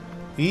hagan.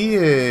 Y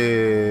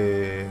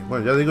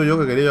bueno, ya digo yo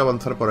que quería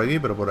avanzar por aquí.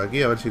 Pero por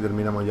aquí, a ver si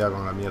terminamos ya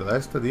con la mierda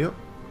tío.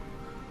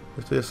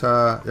 Esto ya se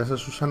ha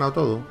subsanado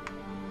todo.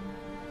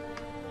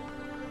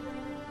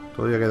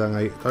 Todavía quedan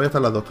ahí. Todavía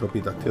están las dos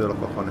tropitas, tío, de los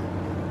cojones.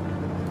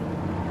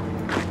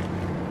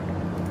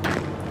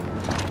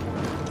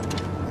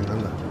 Venga,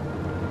 anda.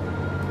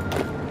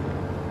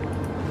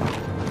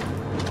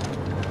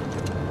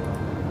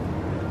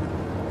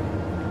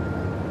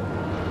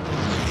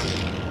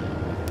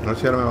 A ver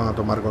si ahora me van a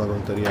tomar con la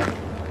tontería.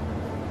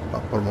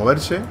 Por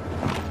moverse.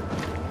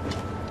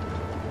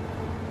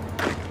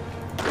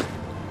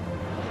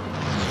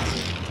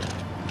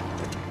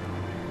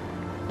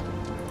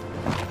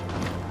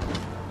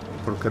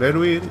 Por querer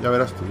huir, ya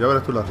verás tú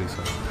las risas.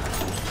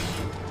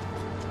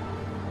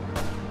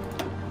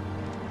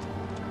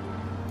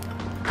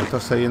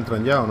 ¿Estos 6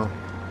 entran ya o no?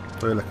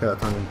 Todavía les queda,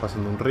 están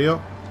pasando un río.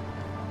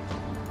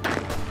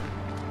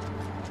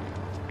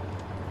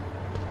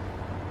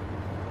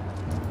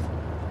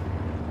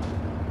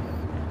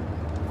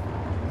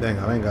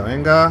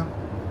 Venga.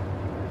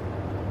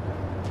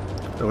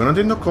 Lo que no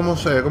entiendo es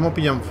cómo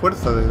pillan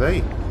fuerza desde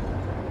ahí.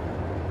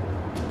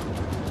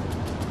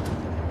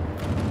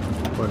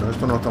 Bueno,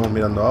 esto no lo estamos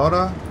mirando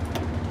ahora.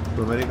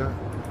 Sudamérica.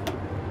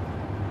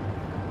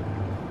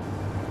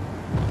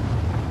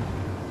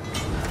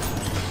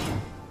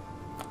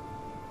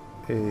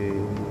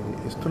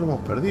 Esto lo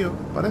hemos perdido,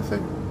 parece.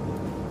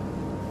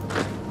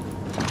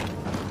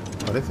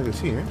 Parece que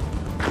sí,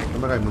 No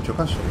me hagáis mucho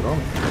caso, pero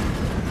vamos.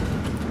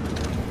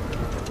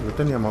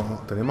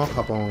 Teníamos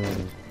Japón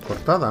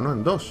cortada, ¿no?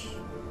 En 2.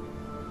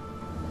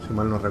 Si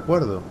mal no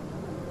recuerdo.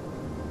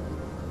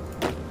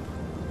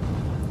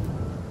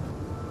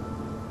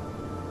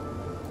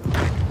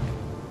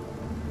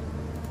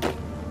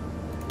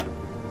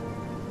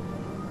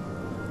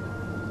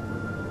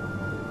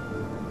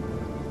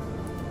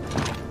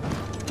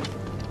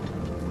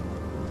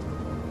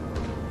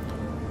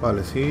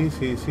 Vale, sí,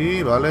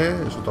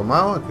 vale. Eso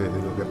tomado. Es que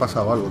digo que ha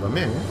pasado algo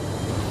también,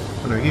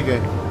 Bueno, aquí que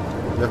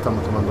ya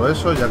estamos tomando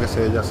eso, ya que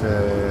ya se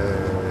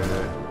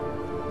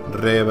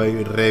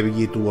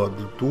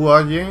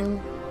revituallen.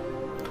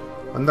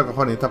 Anda,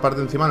 cojones, esta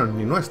parte encima no es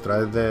ni nuestra,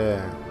 es de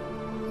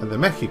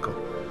México.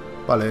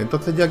 Vale,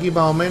 entonces ya aquí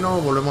más o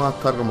menos volvemos a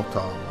estar como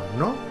estábamos,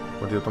 ¿no?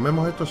 Pues si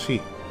tomemos esto, sí.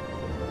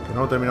 Que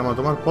no lo terminamos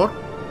de tomar ¿por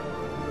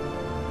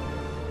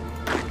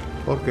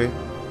qué?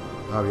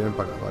 Ah, vienen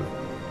para acá,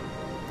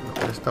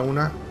 vale. Esta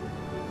una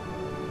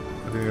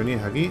que tiene que venir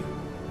es aquí.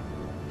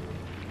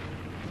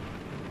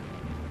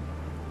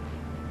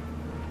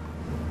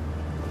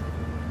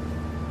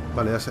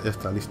 Vale, ya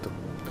está, listo.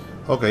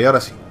 Ok,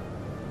 ahora sí.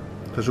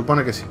 Se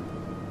supone que sí.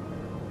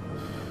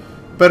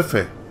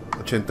 Perfecto.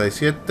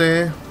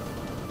 87.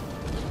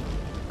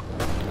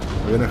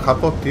 Me viene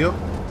Japón, tío.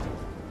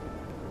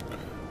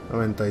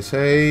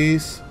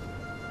 96.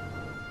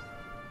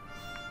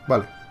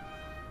 Vale.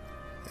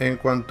 En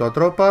cuanto a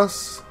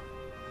tropas,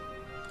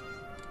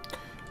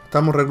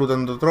 estamos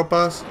reclutando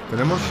tropas.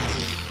 Tenemos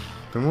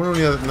una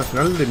unidad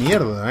nacional de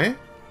mierda, ¿eh?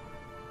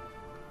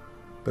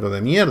 Pero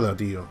de mierda,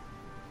 tío.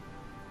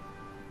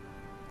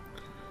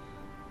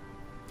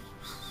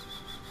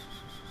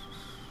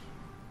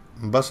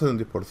 Base de un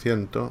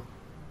 10%.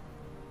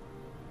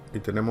 Y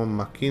tenemos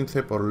más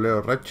 15 por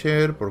Leo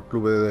Recher, por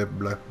Club de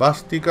Black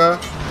Bástica.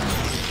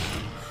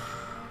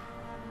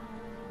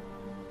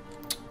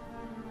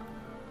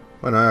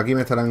 Bueno, aquí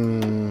me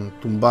estarán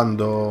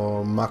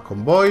tumbando más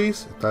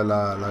convoys. Esta es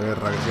la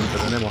guerra que siempre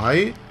tenemos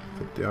ahí,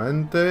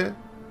 efectivamente.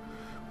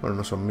 Bueno,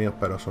 no son míos,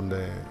 pero son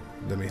de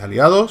mis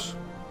aliados.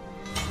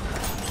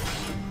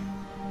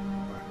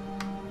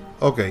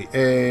 Ok,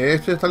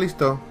 ¿esto ya está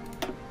listo?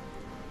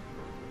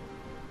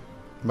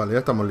 Vale, ya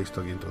estamos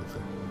listos aquí entonces.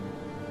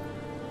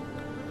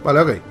 Vale,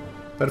 ok.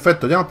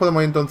 Perfecto, ya nos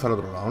podemos ir entonces al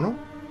otro lado, ¿no?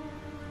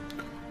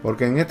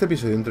 Porque en este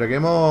episodio, entre que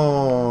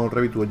hemos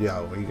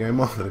revituallado y que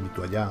hemos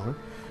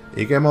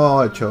y que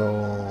hemos hecho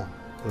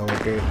lo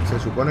que se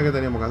supone que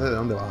teníamos que hacer. ¿De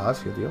dónde vas,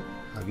 Asia, tío?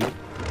 Aquí.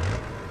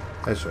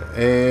 Eso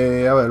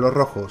es. A ver, los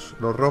rojos.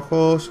 Los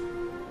rojos.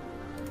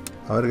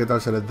 A ver qué tal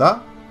se les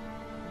da.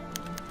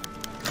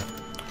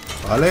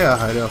 Vale,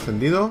 aéreo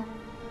ascendido.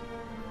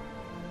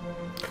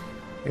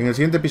 En el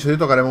siguiente episodio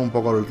tocaremos un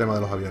poco el tema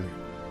de los aviones.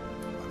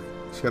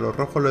 Vale. Si a los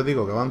rojos les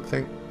digo que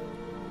avancen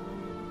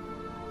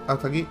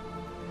hasta aquí,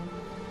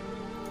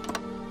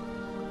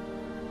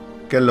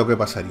 ¿qué es lo que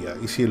pasaría?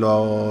 Y si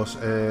los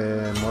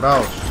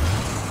morados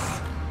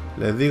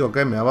les digo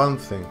que me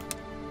avancen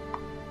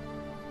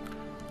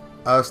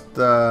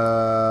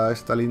hasta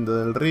esta linda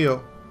del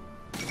río.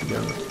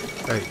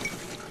 Ahí.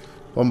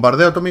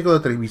 Bombardeo atómico de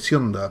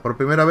Trevisonda. Por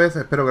primera vez,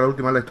 espero que la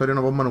última en la historia,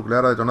 una bomba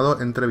nuclear ha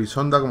detonado en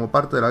Trevisonda como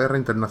parte de la guerra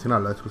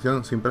internacional. La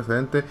destrucción sin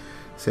precedentes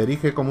se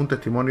erige como un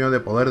testimonio de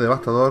poder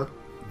devastador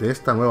de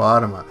esta nueva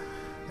arma.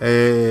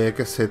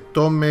 Que se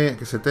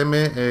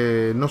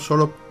teme no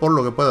solo por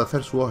lo que puede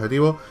hacer su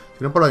objetivo,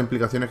 sino por las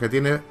implicaciones que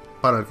tiene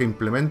para el que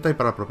implementa y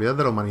para la propiedad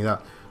de la humanidad.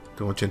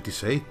 Tengo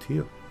 86,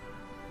 tío.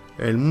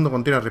 El mundo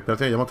contiene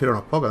respiración, ya hemos tirado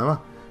unos pocos además.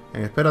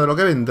 En espera de lo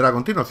que vendrá a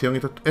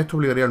continuación, esto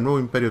obligaría al nuevo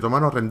Imperio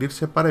Otomano a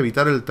rendirse para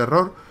evitar el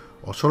terror,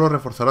 o solo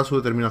reforzará su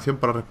determinación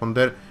para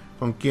responder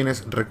con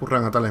quienes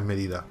recurran a tales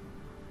medidas.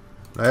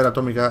 La era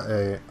atómica...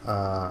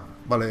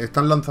 Vale,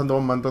 están lanzando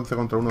bomba entonces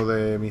contra uno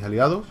de mis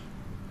aliados.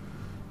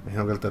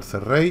 Imagino que el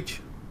Tercer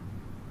Reich.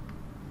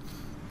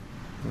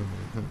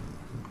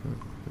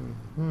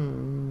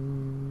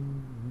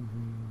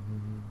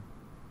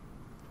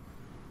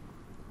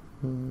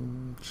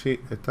 Sí,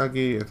 están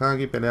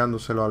aquí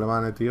peleándose los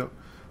alemanes,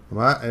 tío.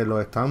 Además,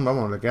 los están,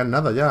 vamos, le quedan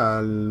nada ya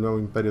al nuevo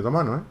Imperio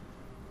Otomano, ¿eh?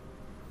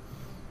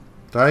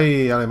 Está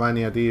ahí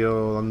Alemania,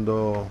 tío,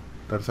 dando...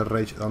 Tercer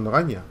Reich dando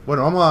caña.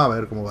 Bueno, vamos a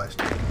ver cómo va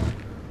esto.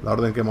 La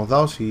orden que hemos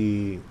dado,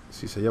 si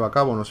se lleva a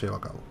cabo o no se lleva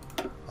a cabo.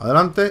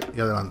 Adelante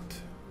y adelante.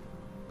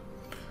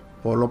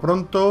 Por lo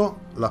pronto,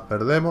 las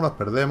perdemos. A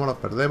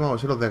ver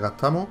si los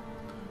desgastamos.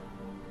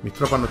 Mis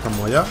tropas no están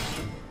muy allá.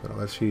 Pero a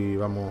ver si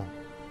vamos...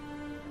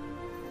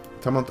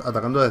 Estamos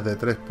atacando desde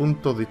 3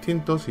 puntos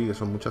distintos. Sí que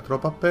son muchas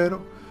tropas,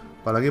 pero...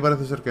 Para aquí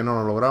parece ser que no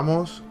lo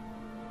logramos.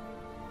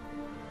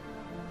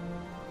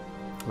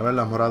 A ver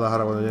las moradas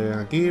ahora cuando lleguen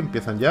aquí.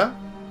 Empiezan ya.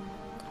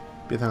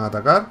 Empiezan a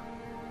atacar.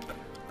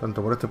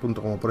 Tanto por este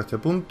punto como por este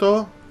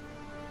punto.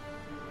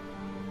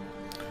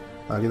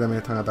 Aquí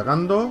también están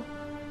atacando.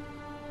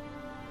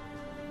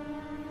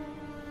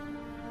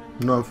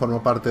 No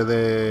formo parte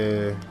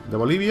de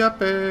Bolivia,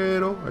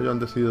 pero ellos han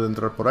decidido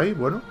entrar por ahí.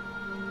 Bueno.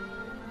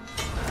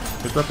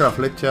 Esto es que la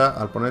flecha,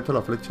 al poner esto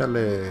la flecha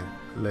les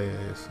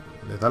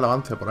da el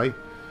avance por ahí.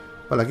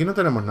 Vale, aquí no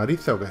tenemos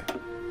narices o qué.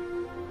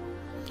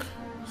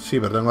 Sí,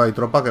 pero tengo ahí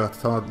tropas que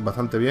están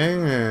bastante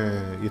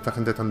bien. Y esta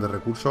gente están de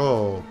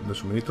recursos, de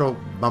suministro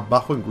más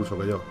bajo incluso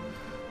que yo.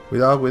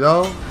 Cuidado,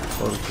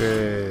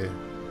 porque...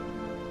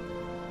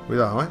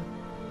 Cuidado,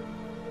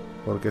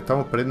 porque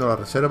estamos perdiendo las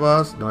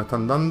reservas. Nos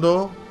están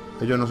dando.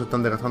 Ellos no se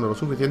están desgastando lo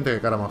suficiente.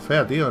 Qué cara más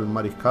fea, tío. El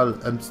mariscal.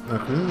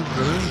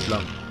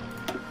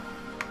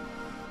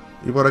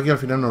 Y por aquí al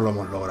final no lo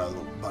hemos logrado.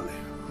 Vale.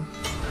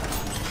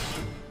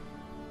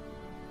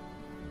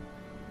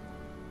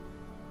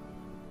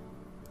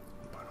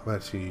 Bueno, a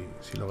ver si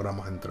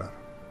logramos entrar.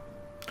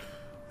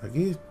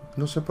 Aquí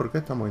no sé por qué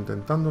estamos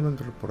intentándolo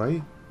entrar por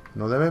ahí.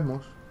 no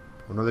debemos,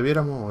 o no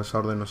debiéramos, o esa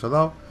orden no se ha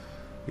dado.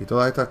 Y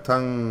todas estas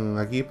están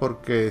aquí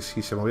porque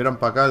si se movieran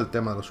para acá, el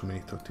tema de los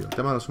suministros, tío. El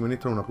tema de los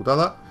suministros es una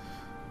putada.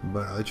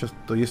 Bueno, de hecho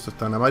esto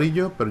está en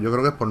amarillo, pero yo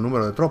creo que es por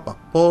número de tropas.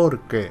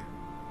 ¿Por qué?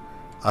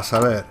 A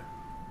saber.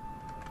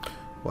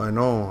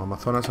 Bueno,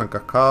 Amazonas se han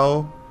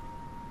cascado.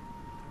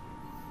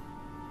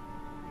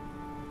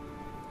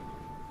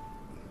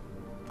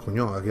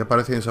 Coño, aquí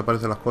aparecen y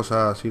desaparecen las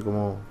cosas así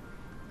como...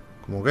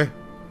 ¿Cómo qué?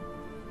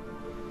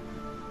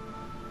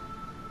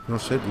 No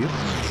sé, tío.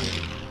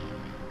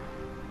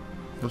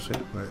 No sé,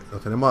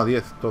 los tenemos a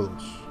 10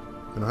 todos.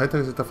 Menos este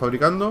que se está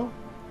fabricando,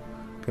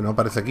 que no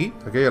aparece aquí.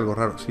 Aquí hay algo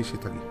raro. Sí, sí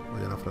está aquí.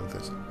 Guayana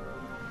francesa.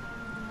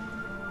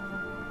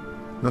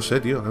 No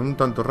sé, tío, es un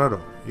tanto raro.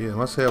 Y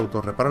además se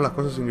autorrepara las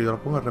cosas sin que yo las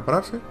ponga a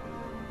repararse.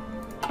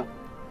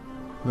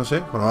 No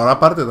sé, bueno, ahora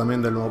parte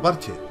también del nuevo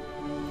parche. Vale.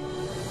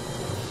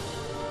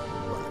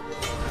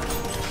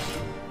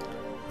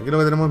 Aquí lo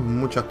que tenemos es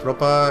muchas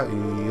tropas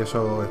y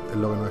eso es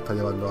lo que nos está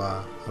llevando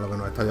a lo que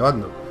nos está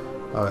llevando.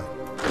 A ver.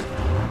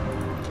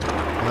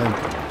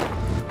 Adentro.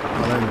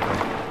 Adentro.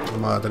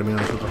 Vamos a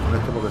terminar nosotros con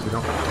esto porque si no,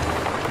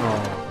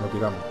 no lo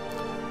tiramos.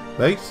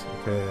 ¿Veis? Es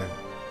que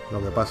lo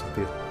que pasa,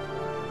 tío.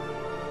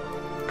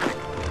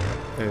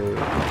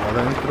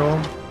 Adentro.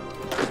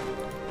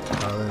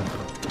 Adentro.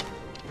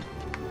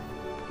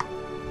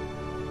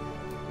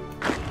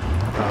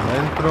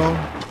 Adentro.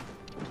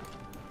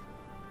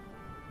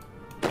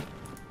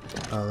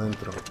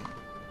 Adentro.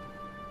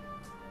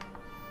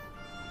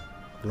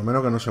 Por lo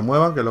menos que no se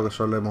muevan, que es lo que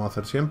solemos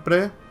hacer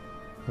siempre.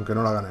 Aunque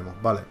no la ganemos,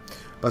 vale.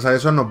 Pasa que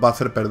eso nos va a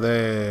hacer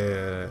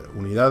perder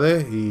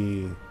unidades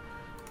y...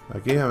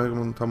 Aquí, a ver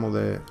cómo estamos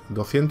de...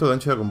 200 de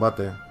ancho de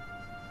combate.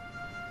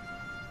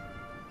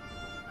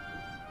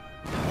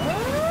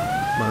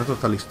 Bueno, esto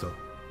está listo.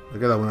 Me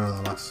queda una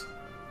nada más.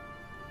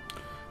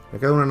 Me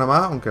queda una nada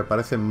más, aunque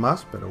parecen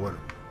más, pero bueno.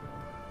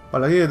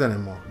 Vale, aquí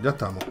tenemos. Ya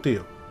estamos,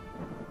 tío.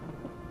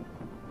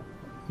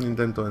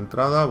 Intento de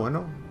entrada,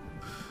 bueno.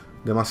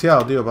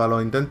 Demasiado, tío, para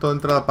los intentos de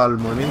entrada, para el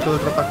movimiento de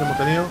tropas que hemos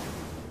tenido.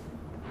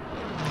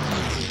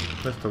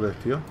 ¿Esto qué es,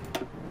 tío?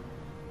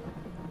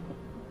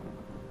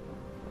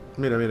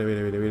 Mira, mira,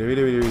 mira, mira, mira,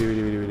 mira, mira, mira,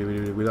 mira,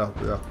 mira, mira, cuidado,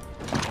 cuidado.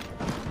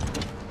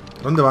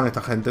 ¿Dónde van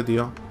esta gente,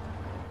 tío?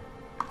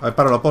 A ver,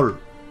 páralo, Paul.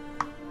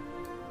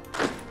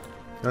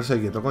 Quédate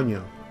quieto,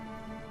 coño.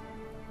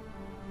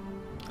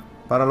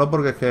 Páralo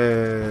porque es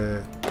que...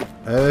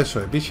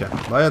 Eso es, picha.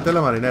 Vaya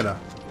tela marinera.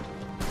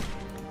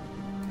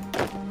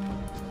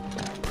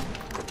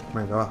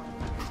 Venga, va.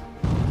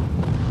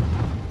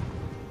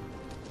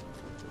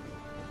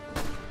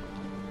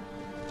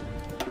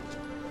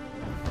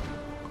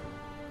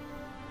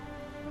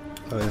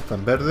 A ver, está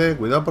en verde.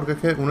 Cuidado porque es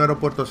que un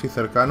aeropuerto así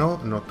cercano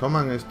nos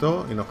toman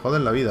esto y nos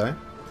joden la vida, ¿eh?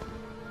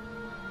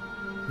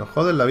 Nos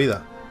joden la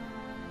vida.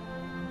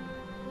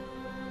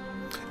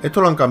 Esto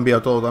lo han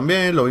cambiado todo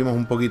también. Lo vimos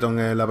un poquito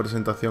en la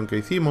presentación que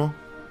hicimos.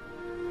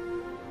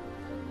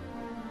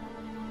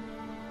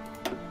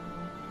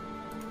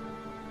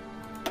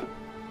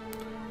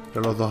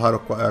 Pero los dos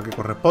aros que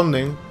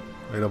corresponden.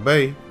 Ahí los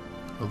veis.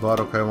 Los dos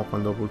aros que vemos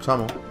cuando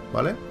pulsamos,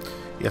 ¿vale?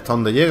 Y hasta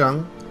donde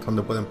llegan. Hasta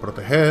donde pueden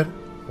proteger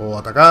o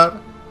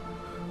atacar.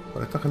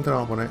 Por esta gente le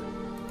vamos a poner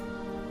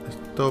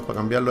esto para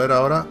cambiarlo. Era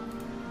ahora.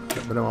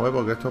 Veremos a ver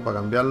porque esto para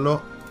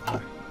cambiarlo.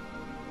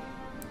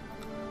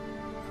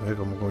 A ver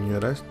cómo coño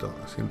era esto.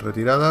 Sin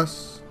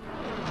retiradas.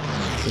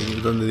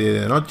 Donde día y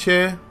de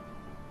noche.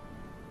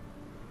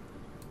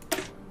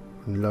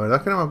 La verdad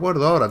es que no me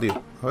acuerdo ahora, tío.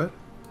 A ver.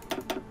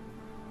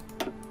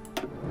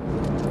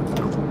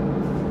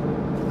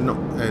 No,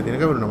 tiene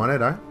que haber una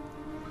manera, ¿eh?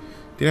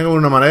 Tiene que haber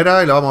una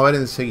manera y la vamos a ver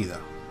enseguida.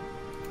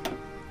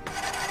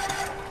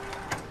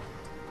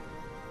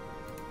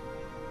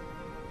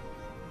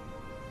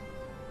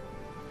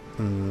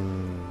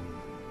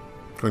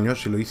 Coño,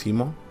 si lo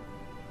hicimos.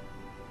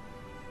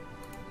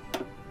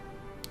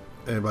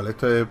 Vale,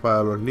 esto es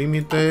para los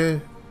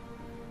límites.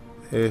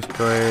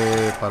 Esto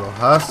es para los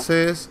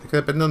ases. Es que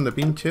depende de donde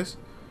pinches.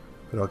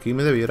 Pero aquí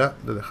me debiera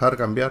de dejar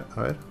cambiar.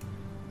 A ver.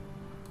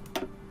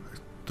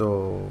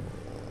 Esto...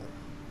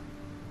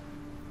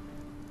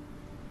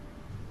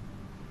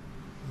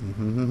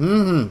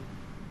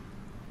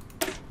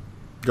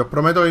 Yo os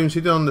prometo que hay un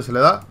sitio donde se le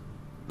da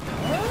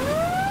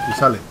y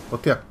sale.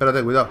 Hostia,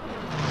 espérate, cuidado.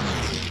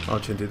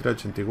 83,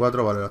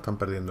 84, vale, la están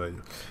perdiendo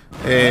ellos.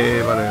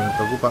 Vale, me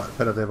preocupa.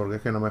 Espérate, porque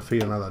es que no me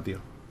fío nada, tío.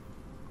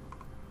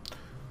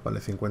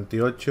 Vale,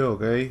 58,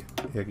 ok.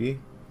 Y aquí,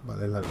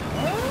 vale, es la...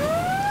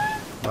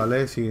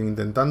 Vale, siguen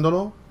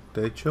intentándolo.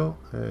 De hecho,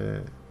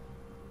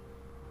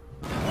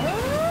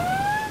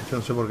 yo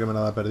no sé por qué me la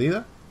da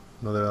perdida.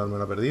 No debe darme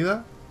la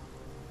perdida.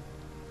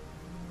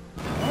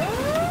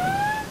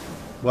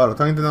 Bueno, lo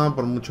están intentando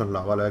por muchos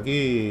lados. Vale,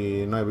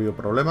 aquí no ha habido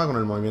problema con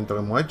el movimiento que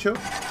hemos hecho.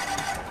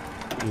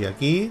 Y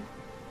aquí,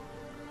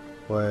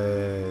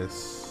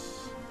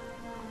 pues...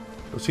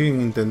 Lo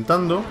siguen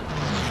intentando.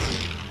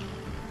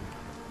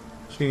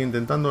 Siguen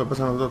intentando. Lo que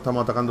pasa es que nosotros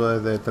estamos atacando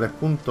desde 3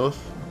 puntos.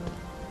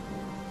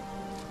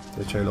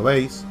 De hecho, ahí lo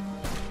veis.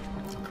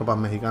 Tropas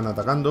mexicanas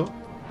atacando.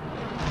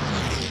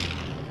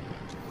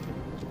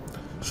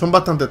 Son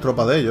bastantes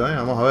tropas de ellos,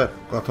 Vamos a ver,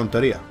 con las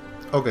tonterías.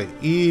 Ok,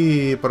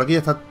 y por aquí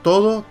está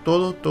todo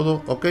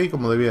ok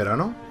como debiera,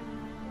 ¿no?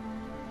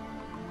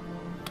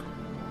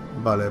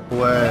 Vale,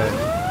 pues...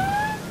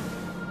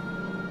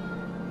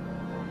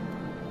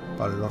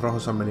 Vale, los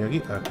rojos han venido aquí.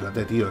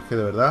 Espérate, tío, es que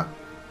de verdad...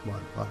 Bueno,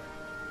 vale.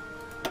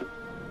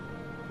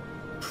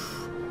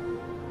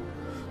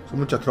 Son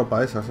muchas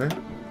tropas esas,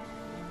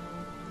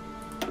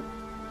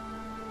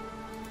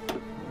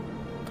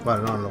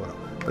 Vale, no lo han logrado.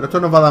 Pero esto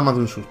nos va a dar más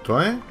de un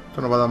susto, Esto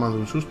nos va a dar más de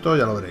un susto,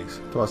 ya lo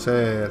veréis. Esto va a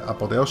ser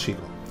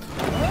apoteósico.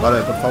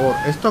 Vale, por favor,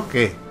 ¿esto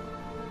qué?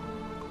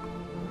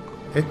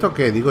 ¿Esto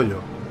qué? Digo yo.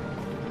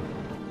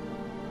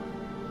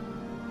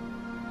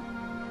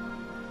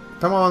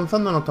 ¿Estamos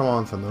avanzando o no estamos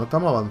avanzando? No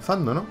estamos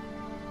avanzando, ¿no?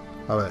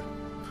 A ver.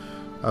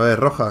 A ver,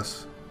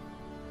 rojas.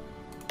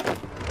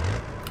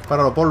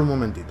 Páralo, por un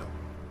momentito.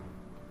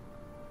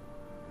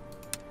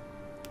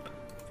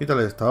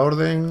 Quítale esta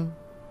orden.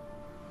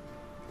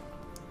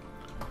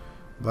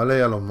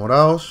 Vale, a los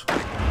morados.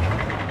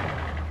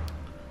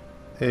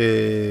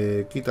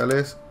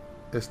 Quítales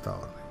esta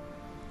orden.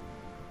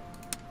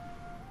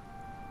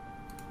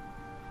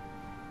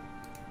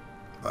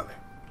 Vale.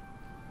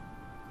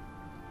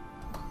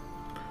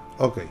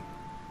 Ok.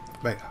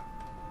 Venga.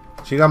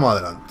 Sigamos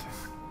adelante.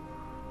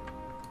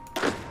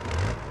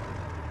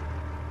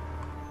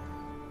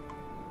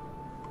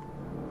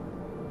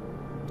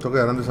 ¿Esto qué?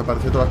 ¿Habrán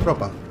desaparecido todas las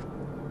tropas?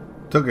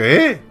 ¿Esto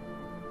qué es?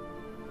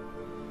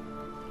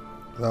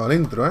 Le he dado al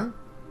intro,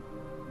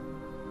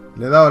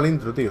 Le he dado al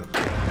intro, tío.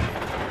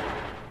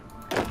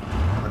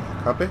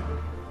 Escape.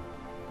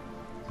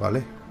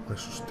 Vale, me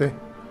asusté.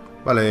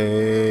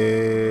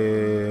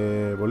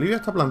 Vale. Bolivia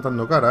está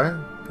plantando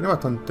cara, Tiene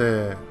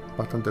bastante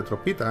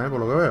tropita,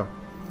 por lo que veo.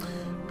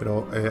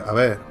 Pero, a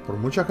ver, por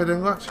muchas que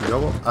tenga, si yo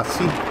hago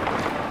así,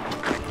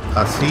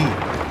 así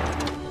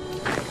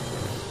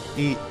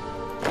y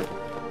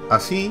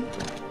así,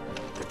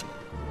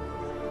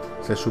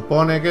 se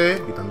supone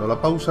que, quitando la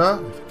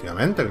pausa,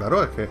 efectivamente,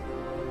 claro, es que...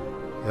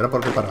 ¿Y ahora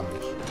por qué paramos?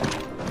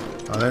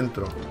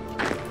 Adentro,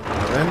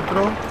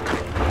 adentro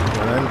y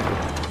adentro.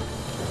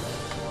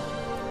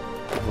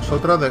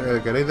 ¿Vosotras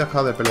queréis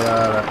dejar de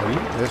pelear ahí?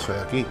 Eso,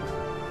 es aquí.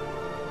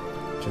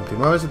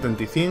 89,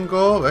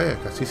 75...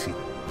 Casi sí.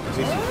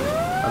 Casi sí.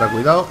 Ahora,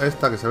 cuidado,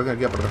 esta que se venga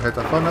aquí a proteger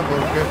esta zona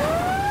porque...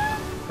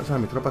 O sea,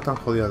 mis tropas están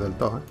jodidas del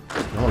todo,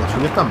 No, las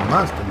suyas están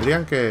más.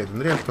 Tendrían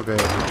esto que...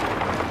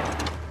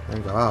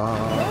 Venga, va.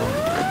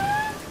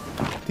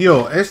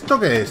 Tío, ¿esto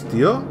qué es,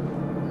 tío?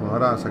 Bueno,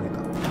 ahora se ha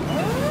quitado.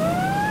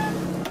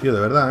 Tío,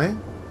 de verdad, La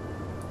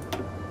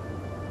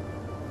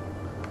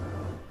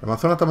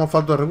Amazonas estamos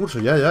faltos de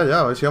recursos. Ya.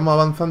 A ver si vamos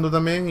avanzando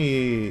también.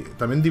 Y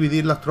también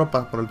dividir las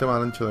tropas por el tema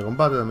del ancho de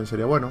combate también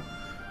sería bueno.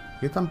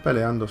 Aquí están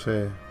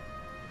peleándose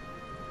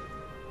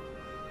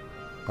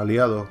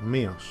aliados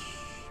míos.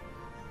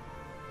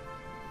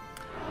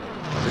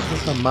 Estos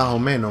están más o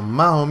menos.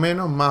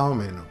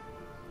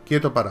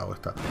 Quieto parado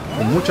está.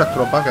 Con muchas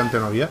tropas que antes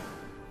no había.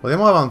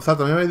 Podemos avanzar.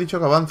 También me habéis dicho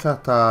que avance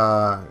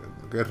hasta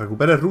que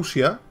recupere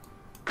Rusia.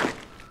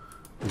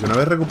 Y que una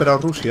vez recuperado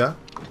Rusia,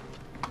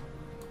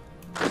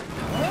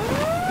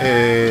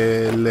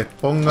 les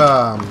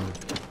ponga...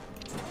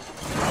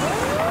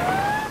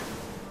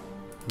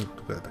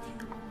 Tú quédate aquí.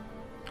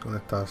 Con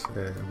estas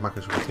es más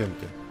que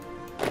suficiente.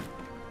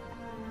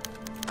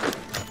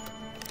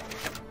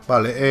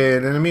 Vale,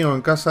 el enemigo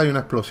en casa, hay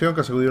una explosión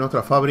que ha sacudido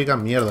nuestra fábrica.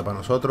 Mierda para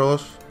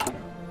nosotros.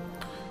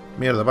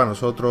 Mierda para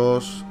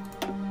nosotros.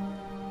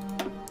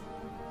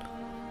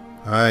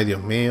 Ay,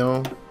 Dios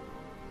mío.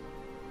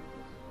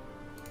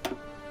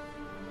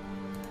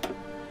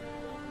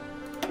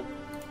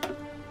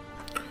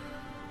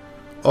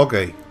 Ok.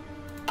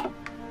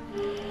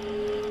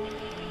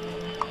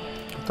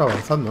 Está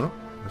avanzando, ¿no?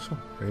 Eso,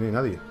 que no hay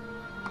nadie.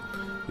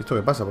 ¿Y esto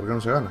qué pasa? ¿Por qué no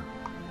se gana?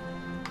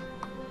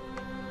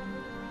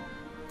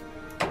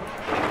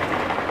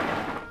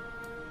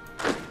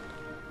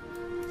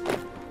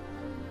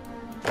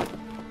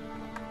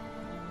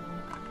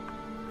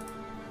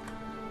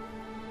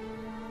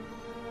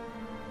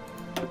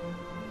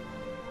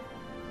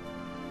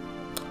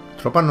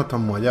 Tropas no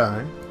están muy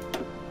allá,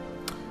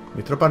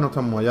 Mis tropas no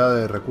están muy allá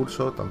de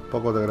recursos.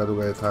 Tampoco te creas tú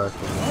que está esto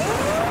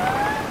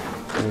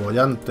como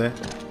bollante.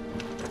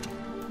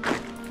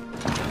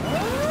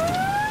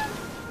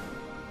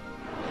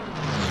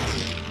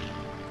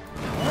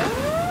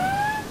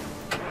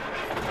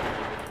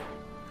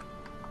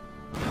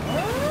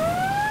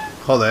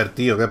 Joder,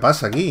 tío, ¿qué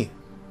pasa aquí?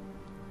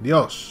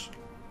 Dios.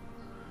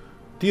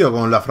 Tío,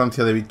 con la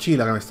Francia de Vichy,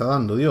 la que me está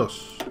dando,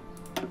 Dios.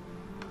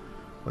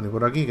 Bueno, ¿y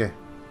por aquí qué?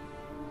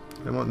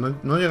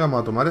 No llegamos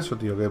a tomar eso,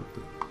 tío. Que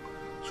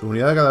sus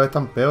unidades cada vez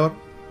están peor.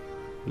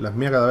 Y las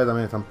mías cada vez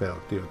también están peor,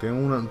 tío. Tengo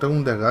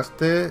un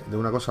desgaste de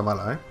una cosa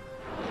mala, Vamos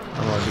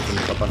a ver si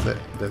somos capaces.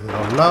 Desde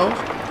los lados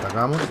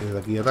atacamos y desde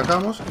aquí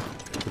atacamos.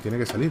 Es que tiene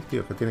que salir,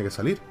 tío. Es que tiene que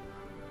salir.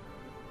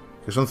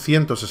 Que son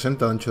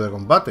 160 de ancho de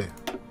combate.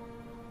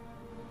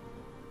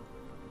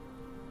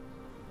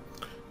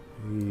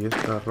 Y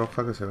esta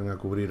roja que se venga a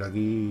cubrir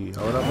aquí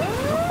ahora porque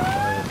si no,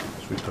 joder,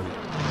 su historia.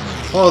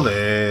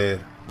 ¡Joder!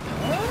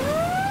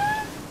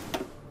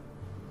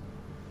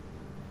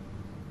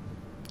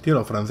 Tío,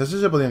 los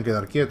franceses se podían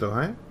quedar quietos,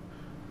 ¿eh?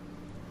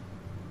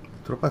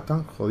 Las tropas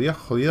están jodidas,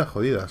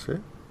 ¿eh?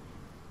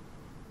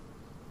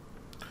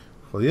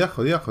 Jodidas.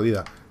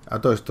 A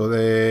todo esto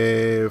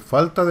de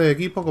falta de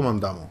equipo, ¿cómo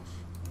andamos?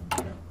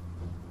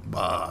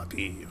 Va,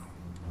 tío.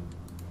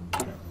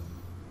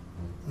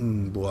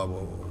 Buah.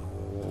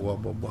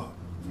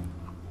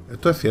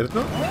 ¿Esto es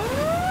cierto?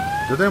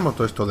 ¿Ya tenemos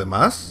todo esto de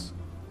más?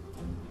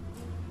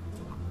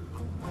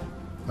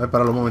 A ver,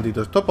 para un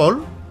momentito. ¿Esto,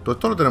 Paul? ¿Todo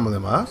esto lo tenemos de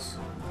más?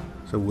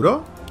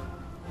 ¿Seguro?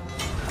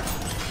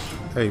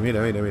 Ey,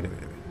 mira.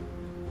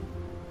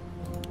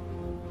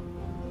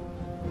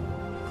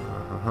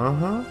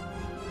 Ajá.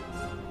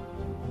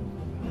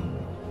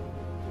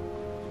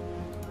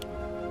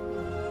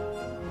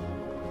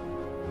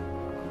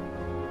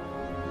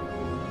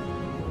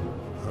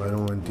 A ver,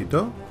 un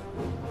momentito.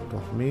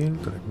 2000,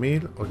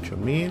 3000,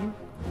 8000.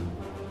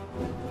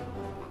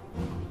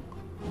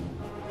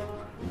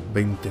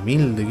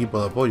 20.000 de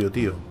equipo de apoyo,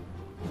 tío.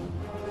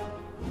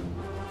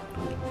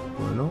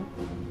 Bueno,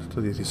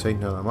 esto 16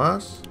 nada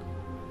más.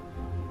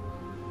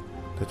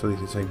 Esto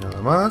 16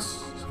 nada más.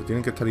 Se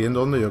tienen que estar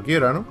yendo donde yo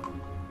quiera, ¿no?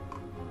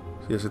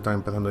 Si ya se están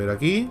empezando a ir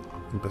aquí.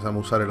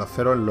 Empezamos a usar el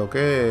acero en lo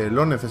que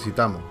lo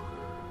necesitamos.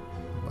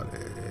 Vale,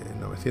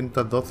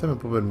 912 me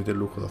puedo permitir el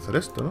lujo de hacer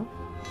esto, ¿no?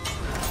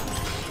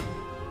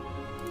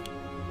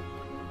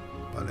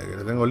 Vale, que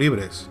le tengo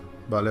libres.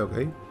 Vale, ok.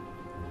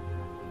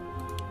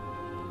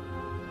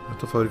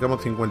 Esto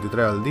fabricamos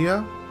 53 al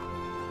día.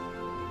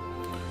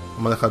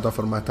 Vamos a dejar de todas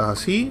formas estas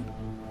así.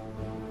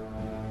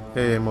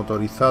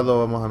 Motorizado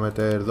vamos a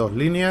meter 2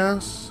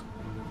 líneas.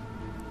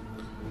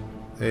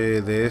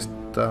 De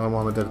esta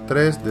vamos a meter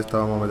 3. De esta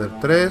vamos a meter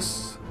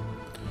 3.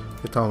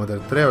 De esta vamos a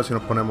meter 3. A ver si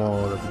nos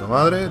ponemos de puta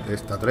madre. De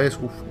esta 3.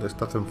 Uf, de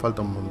esta hacen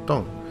falta un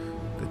montón.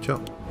 De hecho,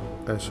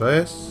 eso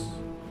es.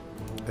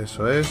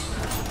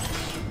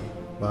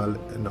 Vale,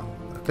 no.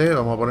 Este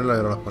vamos a ponerla y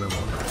ahora las ponemos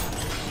otra vez.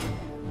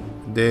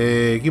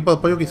 De equipo de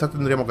apoyo quizás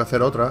tendríamos que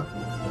hacer otra.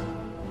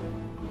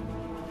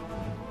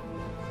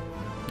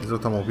 De esto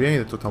estamos bien y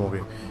de esto estamos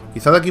bien.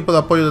 Quizás de equipo de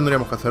apoyo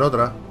tendríamos que hacer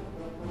otra.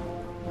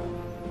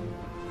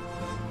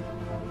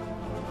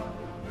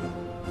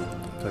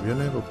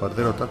 Aviones,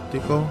 bombardero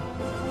táctico.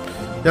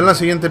 Ya en el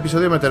siguiente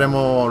episodio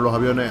meteremos los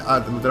aviones.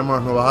 Meteremos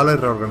las nuevas alas y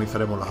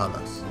reorganizaremos las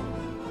alas.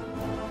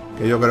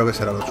 Que yo creo que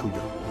será lo suyo.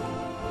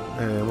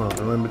 Bueno,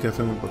 tengo una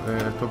investigación.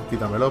 Esto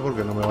quítamelo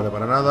porque no me vale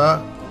para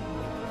nada.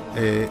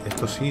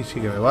 Esto sí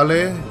que me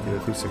vale. Quiere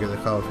decirse que he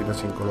dejado al final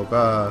sin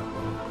colocar.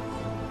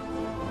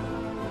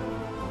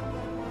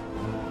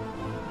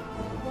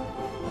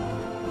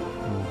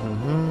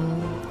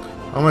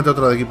 Vamos a meter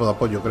otra de equipo de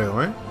apoyo, creo,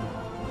 Vamos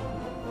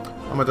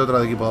a meter otra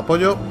de equipo de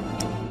apoyo.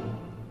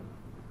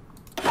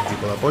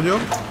 Equipo de apoyo.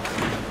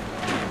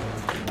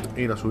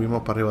 Y la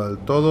subimos para arriba del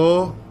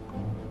todo.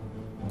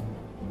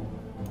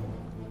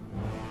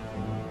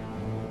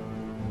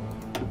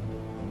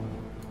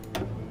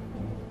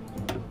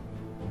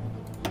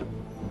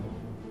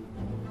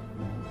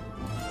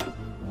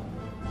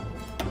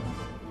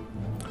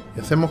 Y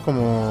hacemos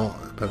como...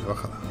 Espérate,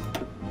 bájala.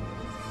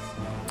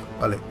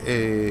 Vale,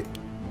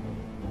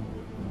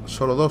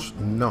 ¿solo 2?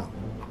 No.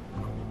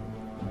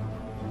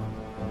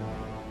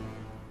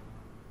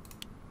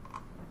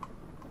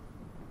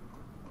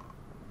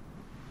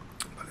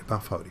 Vale,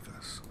 pan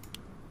fábricas.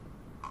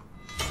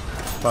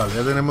 Vale,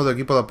 ya tenemos de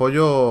equipo de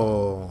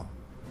apoyo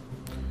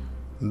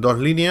 2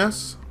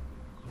 líneas.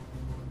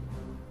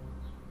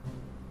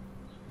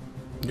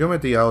 Yo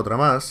metía otra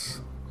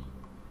más.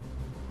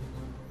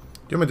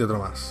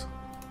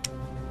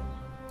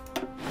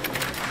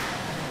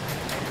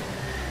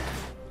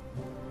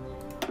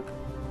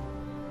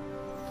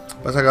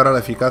 Pasa que ahora la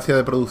eficacia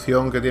de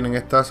producción que tienen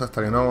estas,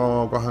 hasta que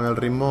no cojan el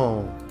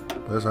ritmo,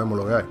 pues ya sabemos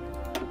lo que hay.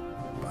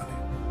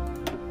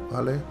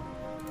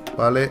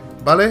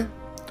 Vale.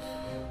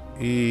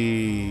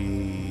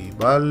 Y...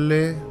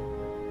 Vale,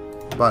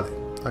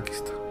 aquí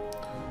está.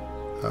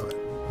 A ver,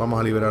 vamos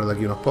a liberar de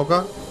aquí unas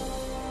pocas.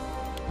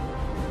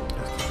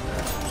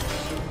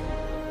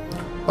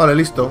 Vale,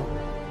 listo.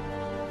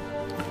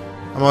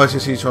 Vamos a ver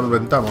si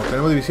solventamos.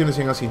 Tenemos divisiones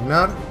sin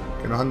asignar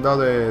que nos han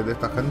dado de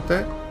esta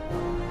gente.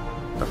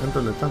 ¿Esta gente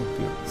dónde están,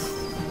 tío?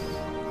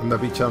 Anda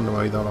picha donde me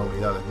habéis dado las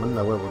unidades.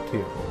 Manda huevos,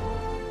 tío.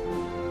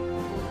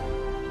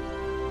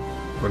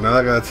 Pues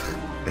nada, que me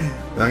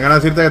dan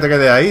ganas de decirte que te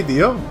quedes ahí,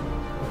 tío.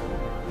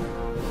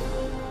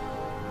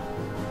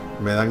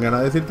 Me dan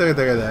ganas de decirte que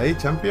te quedes ahí,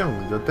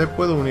 champion. Yo te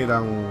puedo unir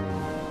a un...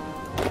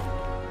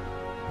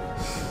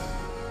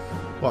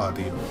 Buah,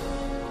 tío.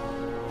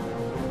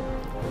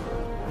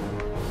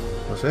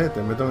 No sé,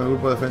 te meto en el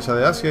grupo de defensa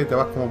de Asia y te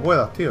vas como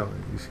puedas, tío.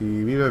 Y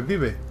si vives,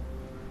 vive.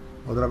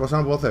 Otra cosa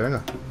no puedo hacer,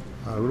 venga.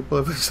 Al grupo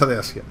de defensa de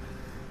Asia.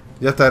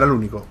 Ya está, era el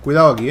único.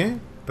 Cuidado aquí,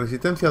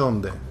 ¿Resistencia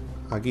dónde?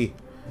 Aquí.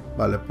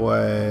 Vale,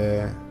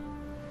 pues...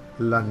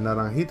 Las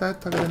naranjitas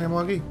estas que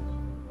tenemos aquí.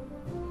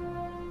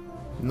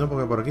 No,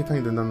 porque por aquí están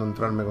intentando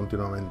entrarme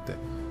continuamente.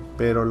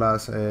 Pero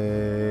las...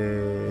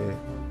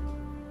 Derecillas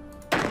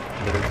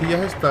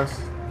estas.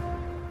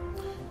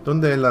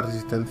 ¿Dónde es la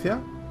resistencia?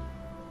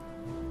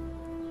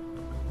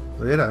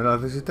 ¿Dónde era? ¿Era la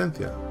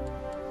resistencia?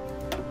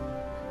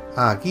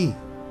 Ah, aquí.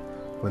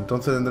 Pues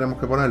entonces tendremos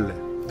que ponerle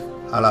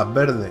a las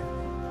verdes.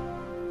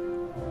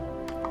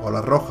 O a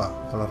las rojas.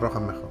 A las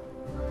rojas mejor.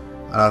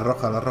 A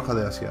las rojas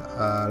de Asia.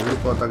 Al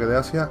grupo de ataque de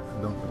Asia.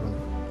 Perdón.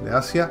 De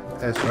Asia.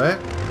 Eso es.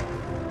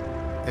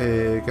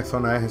 ¿Qué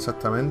zona es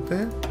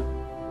exactamente?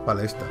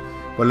 Vale, esta.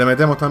 Pues le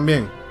metemos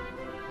también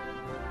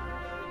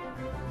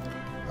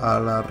a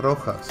las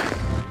rojas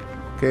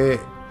que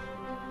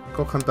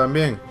cojan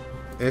también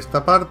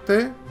esta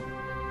parte.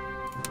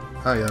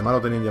 Ah, y además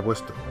lo tenían ya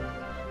puesto.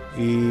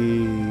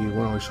 Y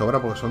bueno, y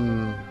sobra porque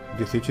son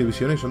 18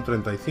 divisiones y son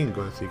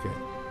 35, es decir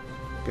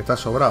que está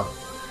sobrado.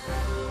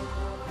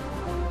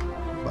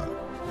 Vale.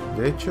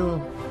 De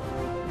hecho,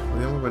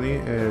 podríamos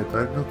venir,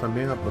 traernos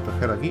también a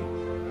proteger aquí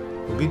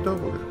un poquito,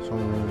 porque son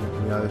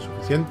unidades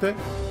suficientes.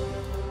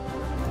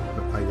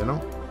 Ahí ya no.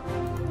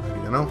 Aquí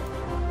ya no.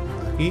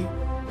 Aquí.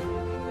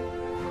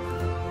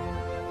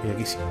 Y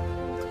aquí sí.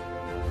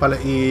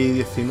 Vale, y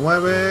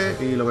 19.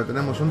 Y lo que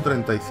tenemos son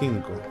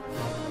 35.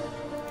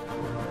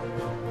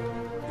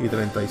 Y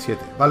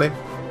 37. Vale.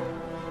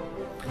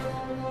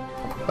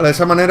 Vale, de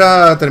esa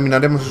manera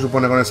terminaremos, se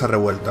supone, con esa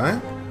revuelta, ¿eh?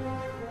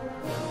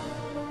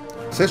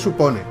 Se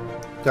supone.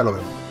 Ya lo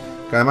vemos.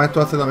 Que además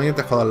esto hace también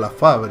que te jodan las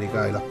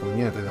fábricas y las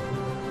puñetas y demás.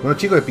 Bueno,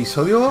 chicos,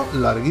 episodio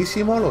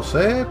larguísimo, lo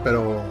sé,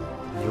 pero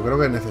yo creo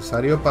que es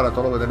necesario para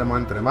todo lo que tenemos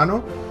entre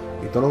manos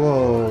y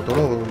todo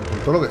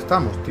lo que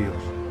estamos, tíos.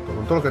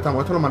 Con todo lo que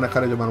estamos. Esto lo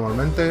manejaré yo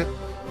manualmente,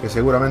 que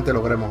seguramente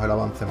logremos el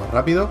avance más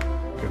rápido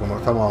que como lo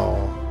estamos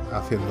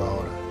haciendo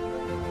ahora.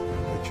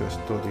 De hecho,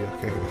 esto, tío, es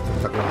que esto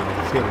está clavando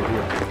al cielo,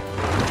 tío.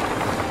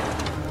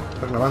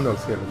 Está clavando al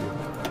cielo, tío.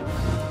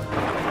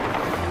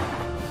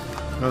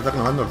 No, está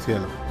clavando al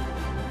cielo.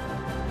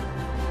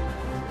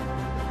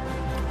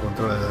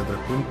 Controles de 3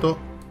 puntos.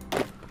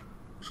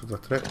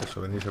 Nosotros 3,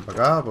 eso, venirse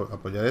para acá,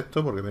 apoyar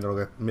esto, porque mira lo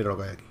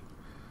que hay aquí.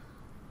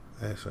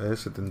 Eso es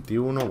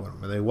 71, bueno,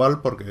 me da igual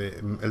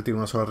porque él tiene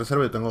una sola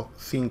reserva, yo tengo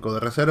 5 de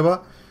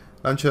reserva.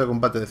 El ancho de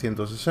combate de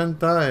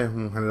 160, es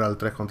un general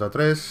 3 contra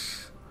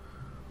 3.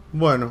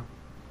 Bueno,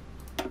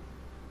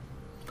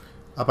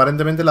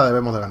 aparentemente la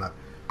debemos de ganar.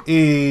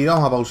 Y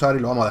vamos a pausar y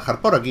lo vamos a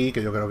dejar por aquí,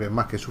 que yo creo que es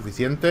más que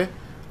suficiente.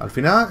 Al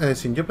final,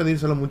 sin yo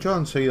pedírselo mucho,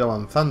 han seguido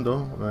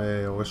avanzando,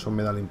 o eso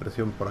me da la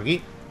impresión por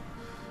aquí.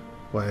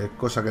 Pues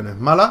cosa que no es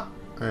mala.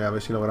 A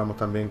ver si logramos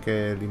también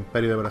que el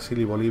Imperio de Brasil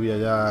y Bolivia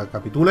ya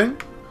capitulen.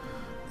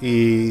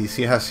 Y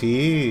si es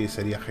así,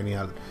 sería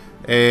genial.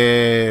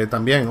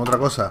 También, otra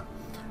cosa.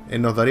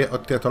 Nos daría...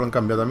 Hostia, esto lo han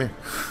cambiado también.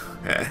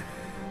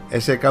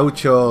 Ese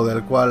caucho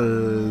del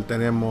cual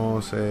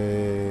tenemos...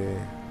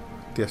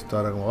 Hostia, esto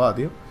ahora cómo va,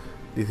 tío.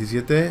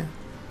 17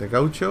 de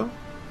caucho.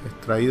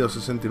 Extraído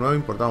 69,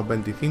 importamos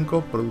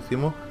 25.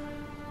 Producimos...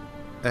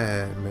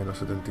 menos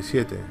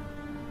 77.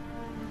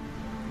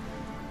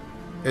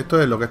 Esto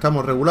es lo que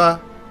estamos regular.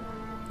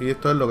 Y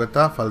esto es lo que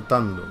está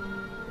faltando.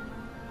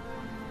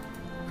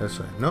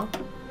 Eso es, ¿no?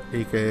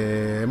 Y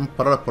que hemos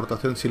parado la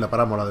exportación si la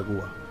paramos la de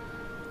Cuba.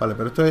 Vale,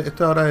 pero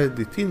esto ahora es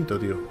distinto,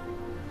 tío.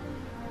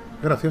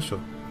 Es gracioso.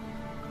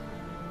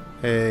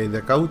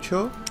 De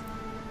caucho.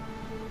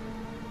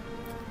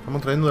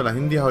 Estamos trayendo de las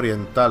Indias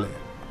Orientales.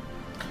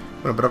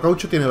 Bueno, pero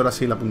caucho tiene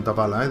Brasil a punta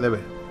pala, ¿eh? Debe,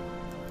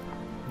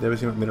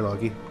 míralo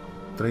aquí.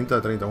 30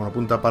 de 30. Bueno,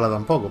 punta pala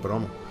tampoco, pero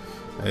vamos.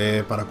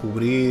 Para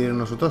cubrir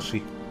nosotros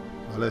sí.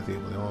 ¿Vale? Es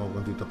decir,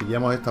 cuando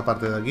pillamos esta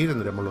parte de aquí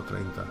tendremos los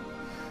 30.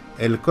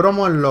 El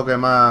cromo es lo que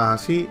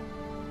más así,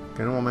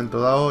 que en un momento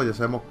dado, ya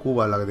sabemos,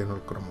 Cuba es la que tiene el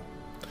cromo.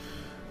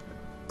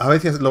 A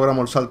veces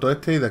logramos el salto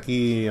este y de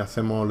aquí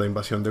hacemos la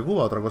invasión de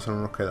Cuba, otra cosa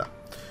no nos queda.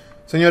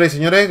 Señores y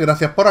señores,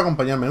 gracias por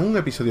acompañarme en un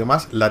episodio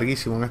más,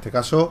 larguísimo en este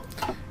caso,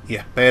 y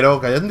espero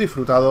que hayan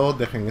disfrutado,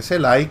 dejen ese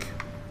like,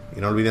 y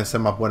no olviden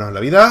ser más buenos en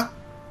la vida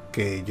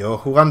que yo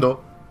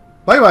jugando.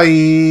 Bye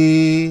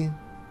bye.